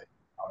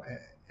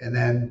 And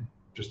then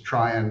just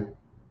try and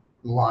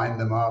line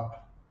them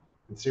up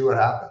and see what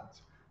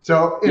happens.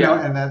 So,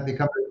 yeah, and that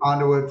becomes a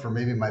conduit for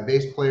maybe my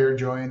bass player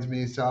joins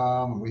me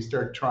some and we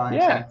start trying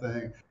yeah,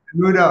 something.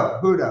 Who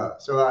knows? Who knows?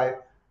 So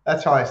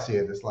that's how I see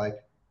it. It's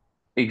like,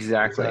 it's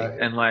exactly. a,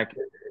 And like,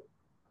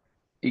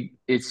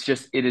 it's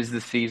just it is the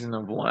season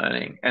of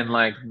learning, and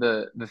like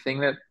the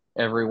thing that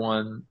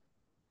everyone,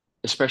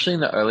 especially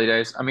in the early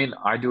days, I mean,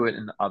 I do it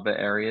in other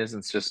areas.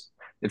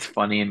 It's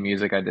funny in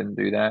music. I didn't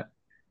do that.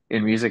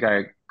 In music,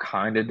 I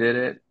kind of did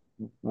it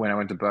when I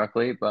went to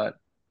Berklee, but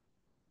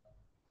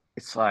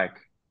it's like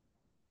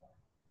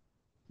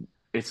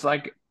it's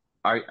like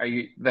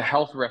the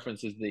health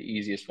reference is the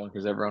easiest one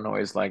because everyone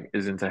always like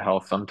is into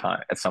health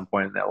sometime at some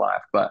point in their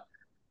life. But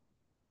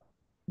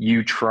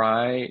you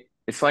try,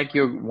 it's like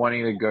you're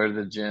wanting to go to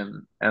the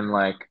gym and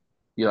like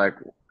you're like,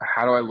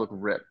 how do I look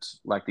ripped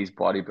like these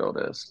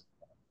bodybuilders?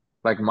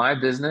 Like my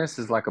business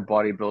is like a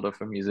bodybuilder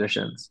for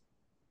musicians.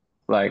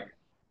 Like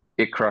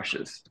it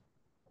crushes.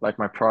 Like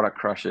my product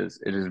crushes.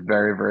 It is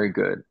very, very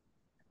good.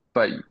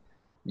 But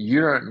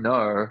you don't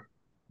know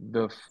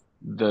the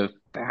the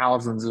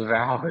thousands of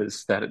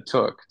hours that it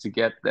took to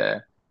get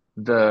there.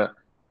 The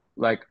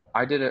like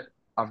I did it.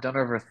 I've done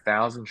over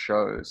 1,000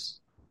 shows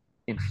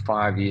in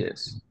 5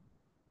 years.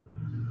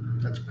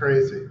 that's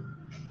crazy.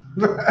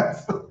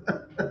 That's,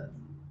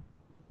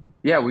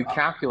 Yeah, we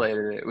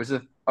calculated it. It was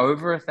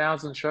over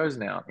 1,000 shows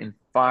now in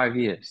 5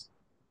 years.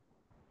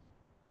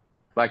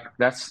 Like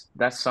that's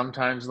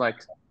sometimes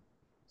like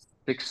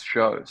 6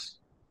 shows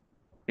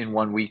in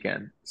one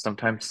weekend,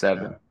 sometimes yeah.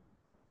 seven.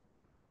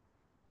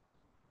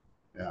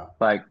 Yeah.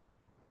 Like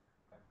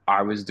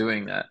I was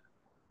doing that.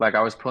 Like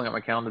I was pulling up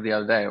my calendar the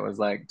other day. It was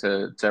like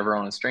to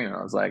everyone on the stream.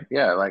 I was like,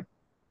 yeah, like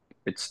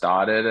it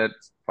started at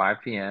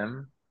 5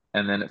 p.m.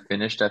 and then it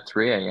finished at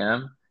 3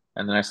 a.m.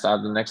 And then I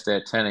started the next day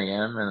at 10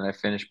 a.m. and then I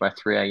finished by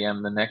 3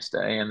 a.m. the next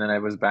day. And then I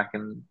was back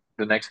in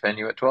the next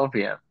venue at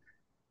 12 p.m.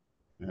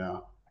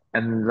 Yeah.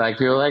 And like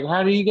people were like,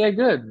 how do you get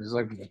good? It's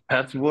like,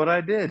 that's what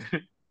I did.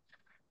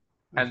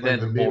 It's And like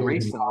the then more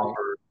Beatles and recently,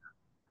 Robert.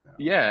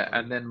 yeah, Yeah.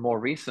 and then more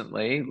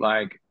recently,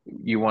 like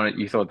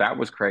you thought that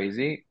was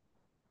crazy.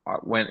 I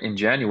went in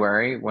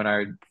January when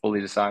I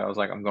fully decided I was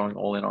like, I'm going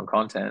all in on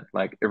content.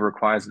 Like it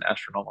requires an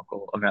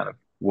astronomical amount of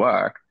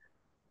work.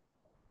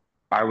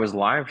 I was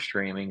live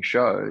streaming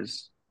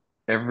shows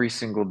every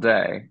single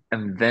day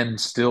and then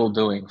still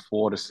doing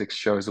 4 to 6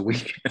 shows a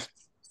week.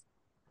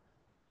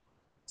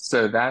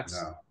 So that's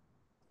Yeah.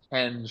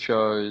 10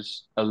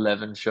 shows,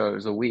 11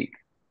 shows a week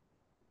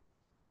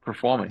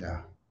performing.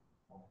 Yeah.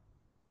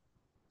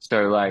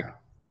 So like Yeah.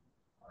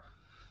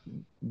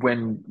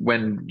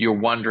 when you're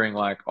wondering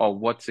like, oh,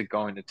 what's it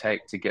going to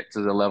take to get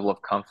to the level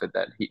of comfort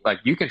that he like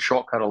you can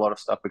shortcut a lot of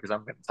stuff because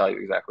I'm going to tell you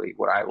exactly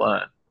what I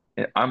learned.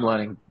 I'm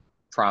learning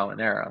trial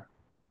and error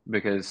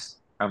because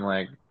I'm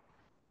like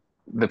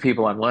the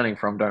people I'm learning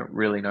from don't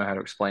really know how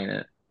to explain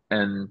it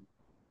and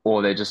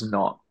or they're just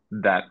not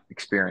that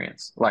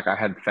experienced. Like I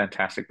had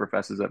fantastic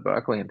professors at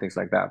Berklee and things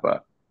like that,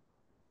 but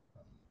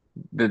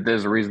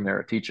there's a reason they're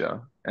a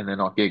teacher and they're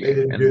not They gigging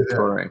didn't do and this.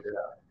 touring,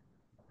 Yeah.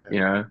 you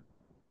know?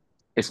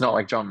 It's not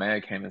like John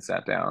Mayer came and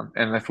sat down.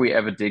 And if we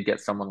ever did get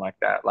someone like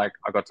that, like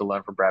I got to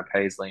learn from Brad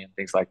Paisley and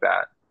things like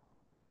that.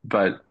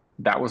 But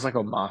that was like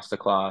a master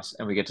class,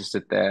 and we get to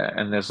sit there,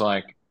 and there's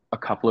like a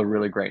couple of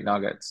really great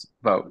nuggets,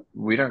 but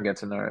we don't get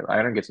to know.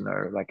 I don't get to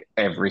know like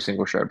every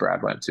single show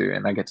Brad went to,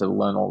 and I get to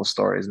learn all the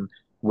stories and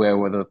where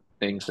were the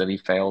things that he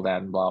failed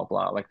at and blah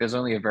blah. Like there's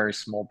only a very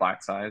small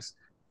bite size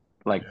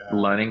like Yeah.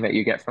 learning that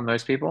you get from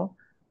those people.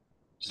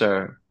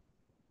 So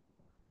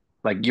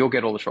like you'll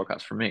get all the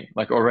shortcuts from me,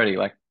 like already,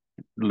 like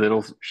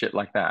little shit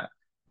like that.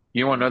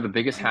 You want to know the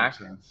biggest That makes hack?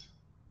 sense.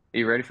 Are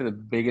you ready for the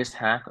biggest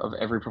hack of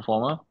every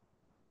performer?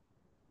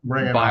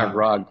 Bring it Buy a on.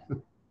 rug.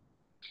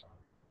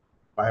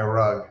 Buy a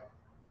rug.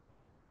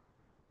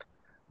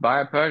 Buy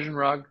a Persian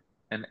rug,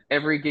 and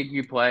every gig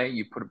you play,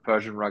 you put a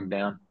Persian rug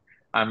down.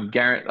 I'm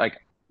guaranteed, like,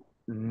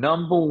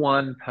 number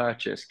one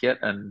purchase, get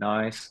a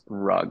nice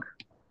rug.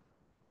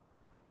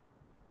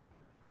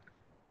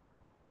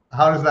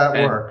 How does that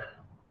And work?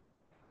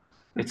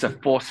 it's a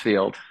force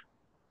field.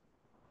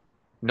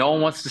 No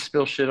one wants to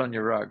spill shit on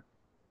your rug.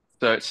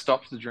 So it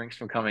stops the drinks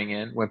from coming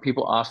in. When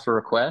people ask for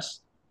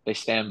requests, they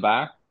stand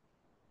back,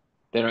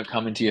 they don't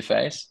come into your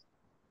face.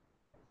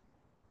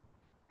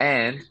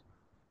 And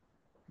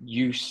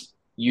you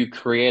you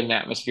create an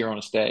atmosphere on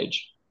a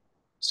stage.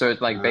 So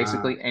it's like Ah,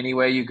 basically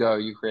anywhere you go,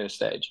 you create a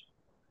stage,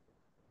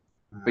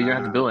 but you don't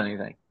have to ah, build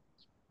anything.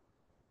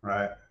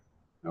 right.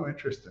 Oh,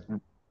 interesting.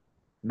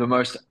 The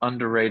most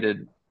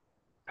underrated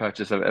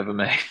purchase I've ever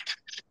made.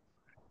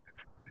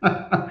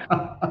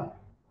 All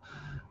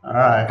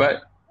right.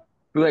 But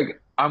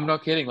like, I'm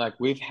not kidding. Like,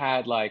 we've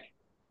had like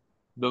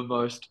the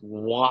most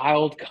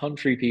wild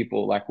country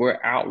people. Like, we're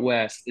out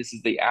west. This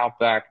is the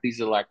outback.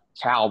 These are like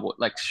cowboy,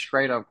 like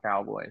straight up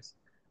cowboys.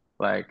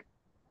 Like,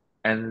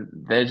 and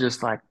they're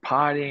just like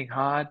partying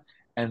hard.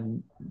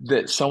 And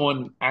that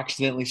someone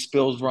accidentally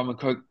spills rum and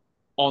coke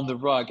on the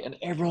rug, and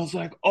everyone's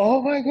like,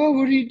 "Oh my God,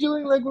 what are you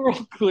doing?" Like, we're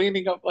all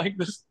cleaning up like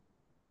this.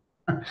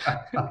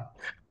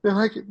 They're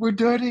like, "We're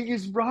dirtying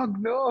his rug."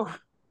 No,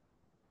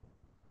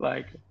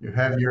 like, You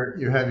have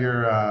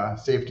your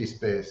safety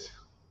space.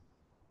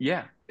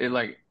 yeah, it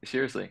like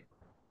seriously,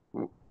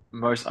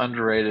 most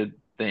underrated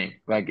thing.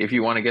 Like, if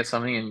you want to get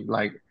something and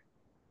like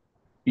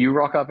you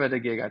rock up at a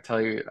gig, I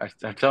tell you,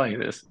 I'm telling you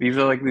this. These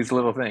are like these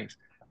little things.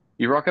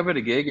 You rock up at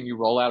a gig and you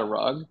roll out a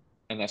rug,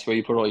 and that's where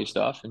you put all your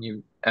stuff,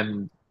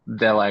 and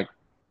they're like,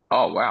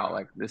 "Oh wow,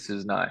 like this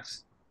is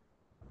nice."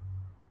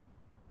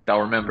 They'll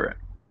remember it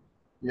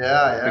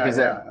Yeah, yeah, because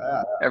yeah,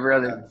 yeah. every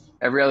other That's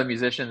every other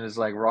musician is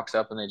like rocks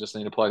up and they just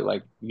need to plug.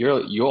 Like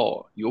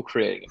you're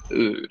creating a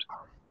mood.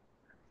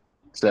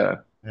 So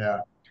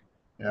yeah,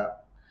 yeah.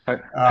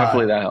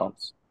 hopefully Uh, that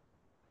helps.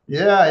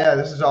 yeah, yeah.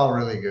 This is all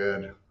really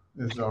good.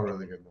 This is all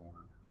really good,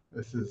 Lauren.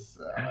 This is.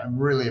 I'm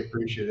really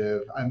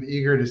appreciative. I'm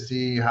eager to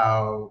see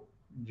how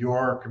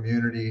your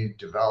community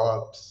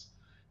develops.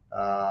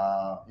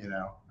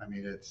 I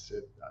mean,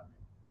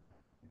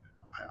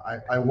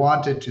 I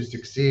wanted to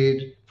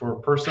succeed for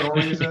personal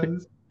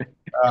reasons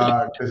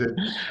because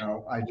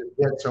I just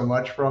get so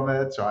much from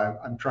it. So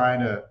I'm trying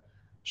to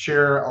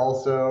share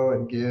also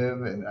and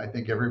give, and I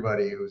think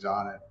everybody who's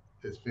on it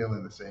is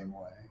feeling the same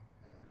way.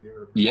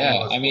 All of Yeah,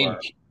 us I who mean,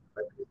 are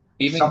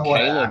even somewhat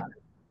Caleb.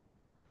 active,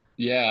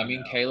 Yeah, I you mean,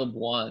 know. Caleb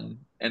won,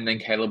 and then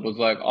Caleb was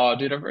like, "Oh,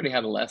 dude, I've already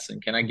had a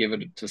lesson. Can I give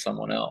it to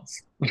someone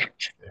else?"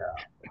 Yeah,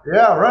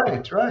 yeah,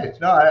 right, right.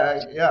 No,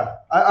 yeah,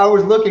 I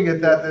was looking at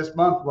Yeah. that this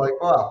month, like,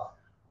 wow,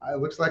 it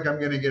looks like I'm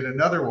going to get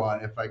another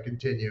one if I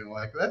continue.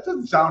 Like, that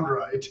doesn't sound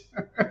right.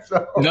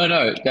 So, No,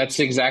 no,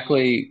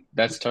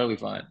 that's totally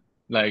fine.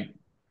 Like,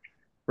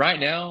 right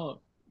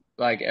now,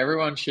 like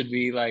everyone should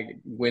be like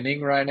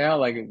winning right now.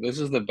 Like this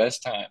is the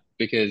best time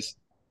because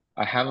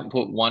I haven't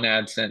put one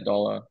AdSense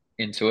dollar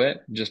into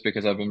it just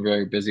because I've been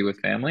very busy with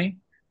family.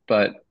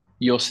 But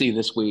you'll see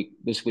this week.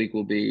 This week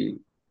will be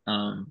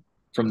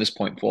from this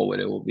point forward,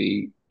 it will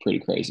be pretty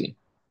crazy.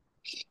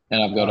 And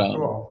I've got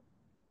Cool.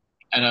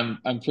 and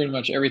I'm pretty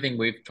much everything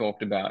we've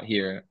talked about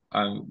here.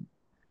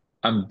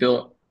 I'm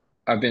built,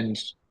 I've been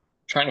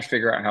trying to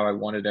figure out how I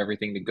wanted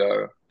everything to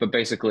go. But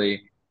basically,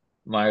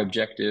 my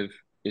objective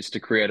is to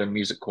create a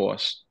music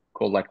course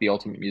called like the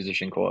Ultimate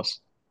Musician course,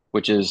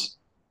 which is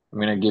I'm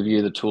going to give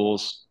you the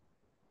tools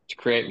to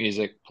create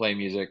music, play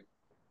music,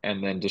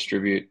 and then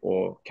distribute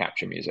or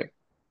capture music,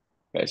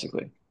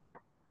 basically.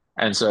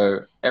 And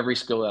so every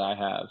skill that I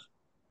have,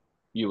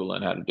 you will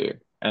learn how to do,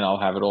 and I'll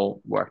have it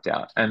all worked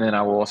out. And then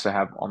I will also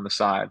have on the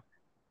side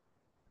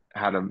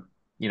how to,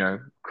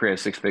 create a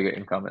six-figure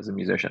income as a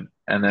musician.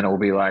 And then it will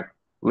be like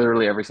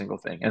literally every single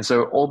thing. And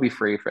so all be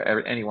free for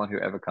anyone who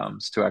ever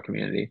comes to our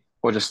community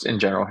or just in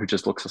general who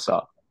just looks us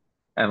up.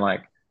 And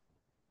like,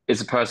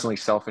 it's personally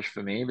selfish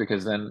for me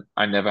because then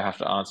I never have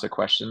to answer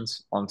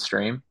questions on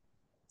stream.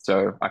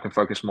 So I can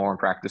focus more on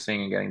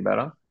practicing and getting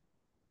better.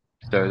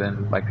 So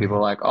then like people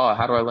are like, oh,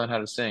 how do I learn how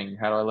to sing?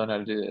 How do I learn how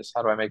to do this?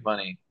 How do I make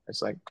money?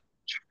 It's like,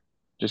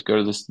 just go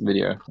to this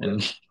video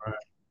and Right.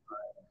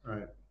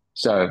 Right.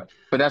 so,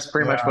 but that's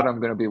pretty much Yeah. what I'm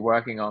going to be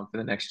working on for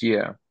the next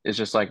year. Is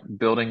just like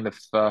building the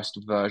first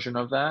version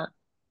of that,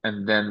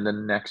 and then the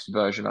next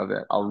version of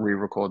it, I'll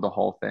re-record the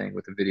whole thing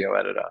with a video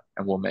editor,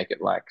 and we'll make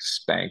it like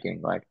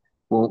spanking. Like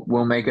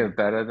we'll make Mm, it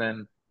better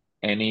than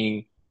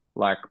any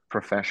like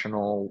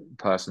professional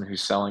person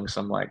who's selling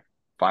some like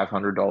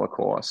 $500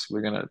 course.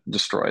 We're gonna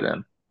destroy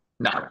them.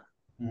 No,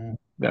 mm,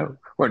 no,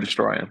 we're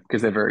destroying them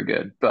because they're very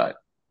good, but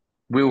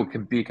we will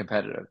be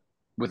competitive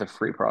with a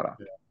free product.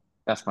 yeah.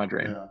 That's my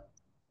dream. Yeah.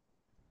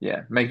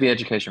 Yeah, make the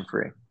education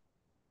free.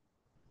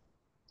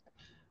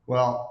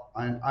 Well,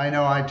 I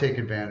know I take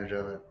advantage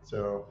of it,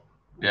 so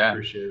I Yeah.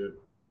 appreciate it.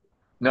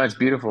 No, it's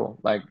beautiful.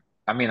 Like,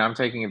 I mean, I'm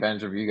taking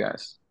advantage of you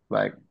guys.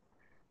 Like,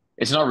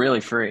 it's not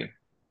really free.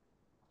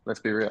 Let's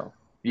be real.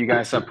 You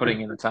guys are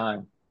putting in the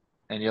time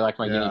and you're like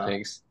my guinea Yeah.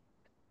 pigs.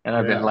 And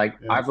I've been Yeah. like,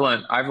 Yeah.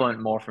 I've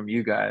learned more from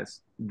you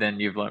guys than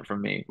you've learned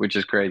from me, which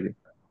is crazy.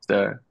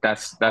 So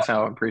that's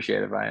how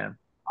appreciative I am.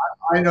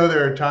 I know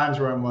there are times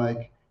where I'm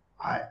like,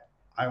 I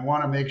I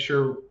want to make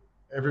sure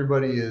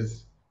everybody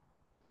is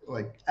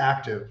like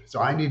active,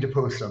 so I need to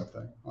post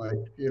something. Like,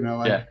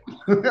 Yeah.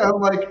 like I'm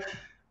like,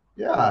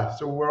 yeah.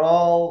 So we're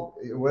all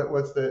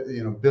what's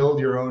the build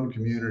your own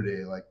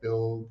community, like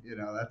build,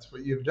 that's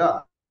what you've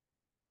done.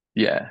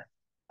 Yeah.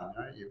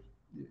 Right?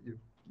 You've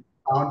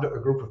found a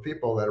group of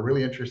people that are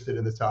really interested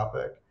in this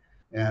topic,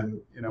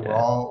 and Yeah. we're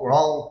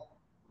all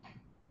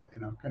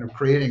kind of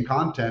creating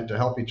content to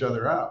help each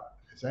other out,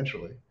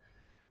 essentially.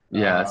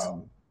 Yeah.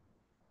 Um,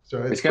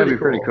 so it's It's gonna pretty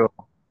be pretty cool.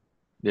 cool.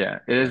 Yeah,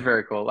 it is Yeah.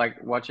 very cool.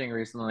 Like watching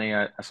recently,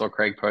 I saw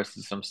Craig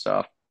posted some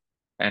stuff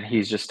and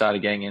he's just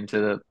started getting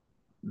into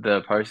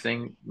the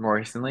posting more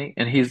recently.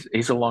 And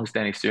he's a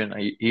long-standing student.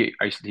 I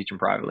used to teach him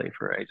privately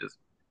for ages,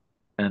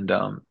 and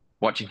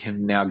watching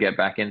him now get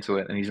back into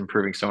it, and he's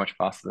improving so much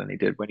faster than he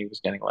did when he was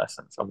getting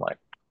lessons. I'm like,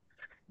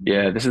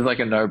 yeah, this is like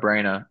a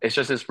no-brainer.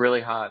 It's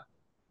really hard.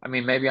 I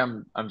mean, maybe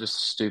I'm just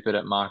stupid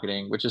at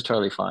marketing, which is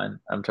totally fine.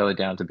 I'm totally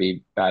down to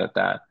be bad at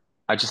that.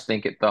 I just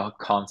think the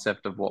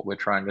concept of what we're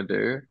trying to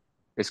do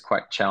is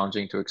quite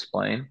challenging to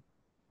explain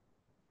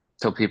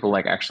till people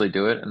like actually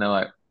do it, and they're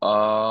like,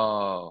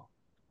 oh.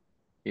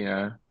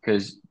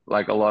 Because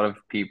like a lot of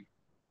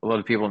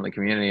people in the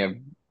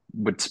community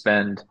would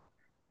spend,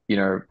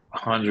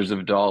 hundreds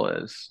of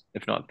dollars,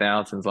 if not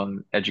thousands,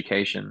 on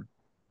education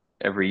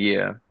every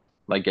year,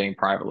 like getting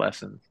private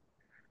lessons,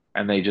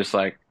 and they just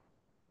like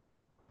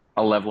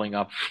are leveling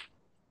up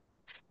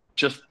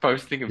just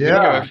posting a video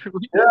Yeah. every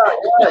week. Yeah.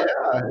 Yeah.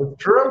 Yeah. It's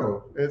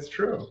true. It's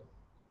true.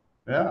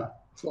 Yeah.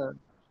 So it's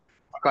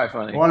quite I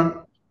funny. want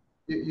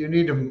to. You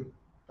need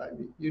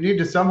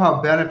to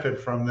somehow benefit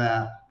from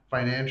that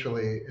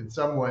financially in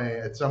some way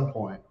at some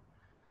point.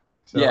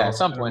 Yeah, at So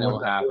some I don't know point it what will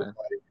that is happen.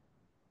 like.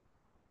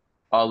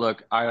 Oh,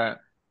 look, I don't.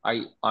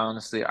 I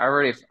honestly,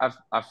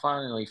 I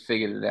finally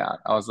figured it out.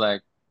 I was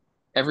like,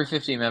 every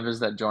 50 members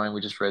that join, we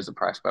just raise the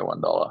price by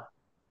 $1.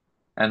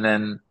 And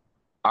then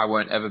I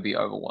won't ever be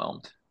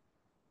overwhelmed.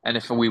 And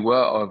if we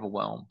were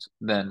overwhelmed,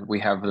 then we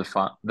have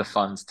the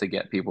funds to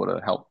get people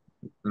to help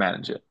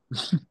manage it.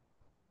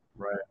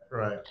 Right.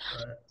 Right.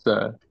 Right.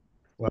 So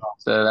Well.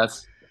 so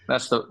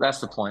that's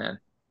the plan.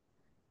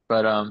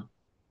 But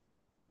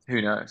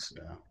who knows?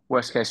 Yeah.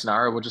 Worst case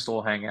scenario, we'll just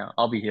all hang out.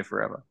 I'll be here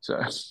forever. So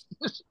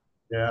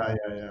Yeah.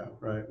 Yeah. Yeah.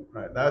 Right.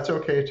 Right. That's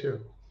okay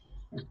too.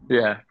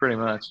 yeah, pretty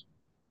much.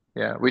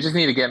 Yeah, we just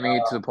need to get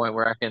me to the point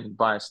where I can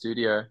buy a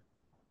studio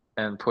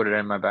and put it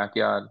in my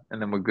backyard,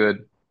 and then we're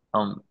good.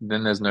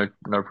 Then there's no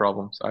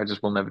problems. I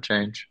just will never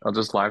change. I'll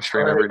just live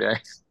stream Right. every day.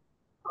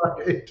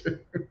 Right.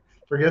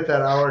 Forget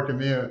that hour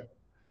commute.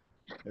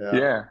 Yeah.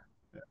 Yeah.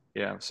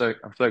 Yeah, I'm so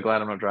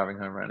glad I'm not driving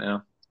home right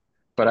now.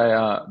 But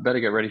I better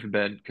get ready for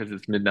bed because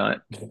it's midnight.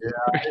 Yeah,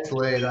 it's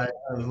late. I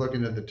was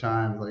looking at the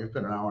time, like it's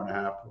been an hour and a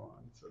half long.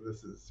 So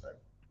this is, I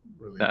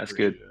really That's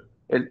good.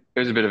 appreciate it. It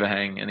was a bit of a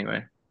hang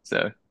anyway.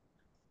 So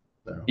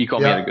So, you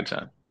caught me at a yeah. good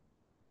time.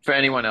 For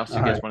anyone else All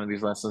who right. gets one of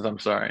these lessons, I'm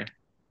sorry.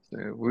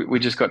 So we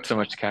just got so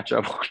much to catch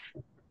up on.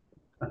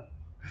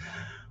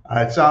 All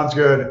right. Sounds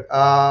good.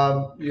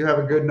 You have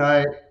a good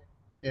night,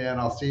 and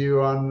I'll see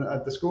you on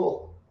at the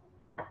school.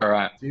 All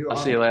right. See you I'll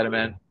see on you the later,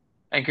 man. school.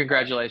 And All right.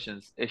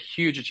 congratulations. A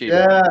huge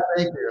achievement. Yeah.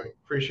 Thank you.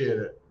 Appreciate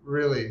it.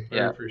 Really,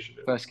 very Yeah.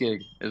 appreciative. First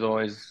gig is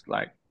always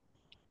like,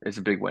 it's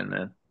a big win,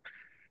 man.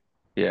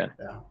 Yeah.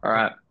 Yeah. All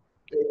right.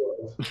 It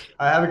was.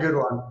 I have a good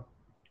one.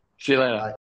 See you later. Bye.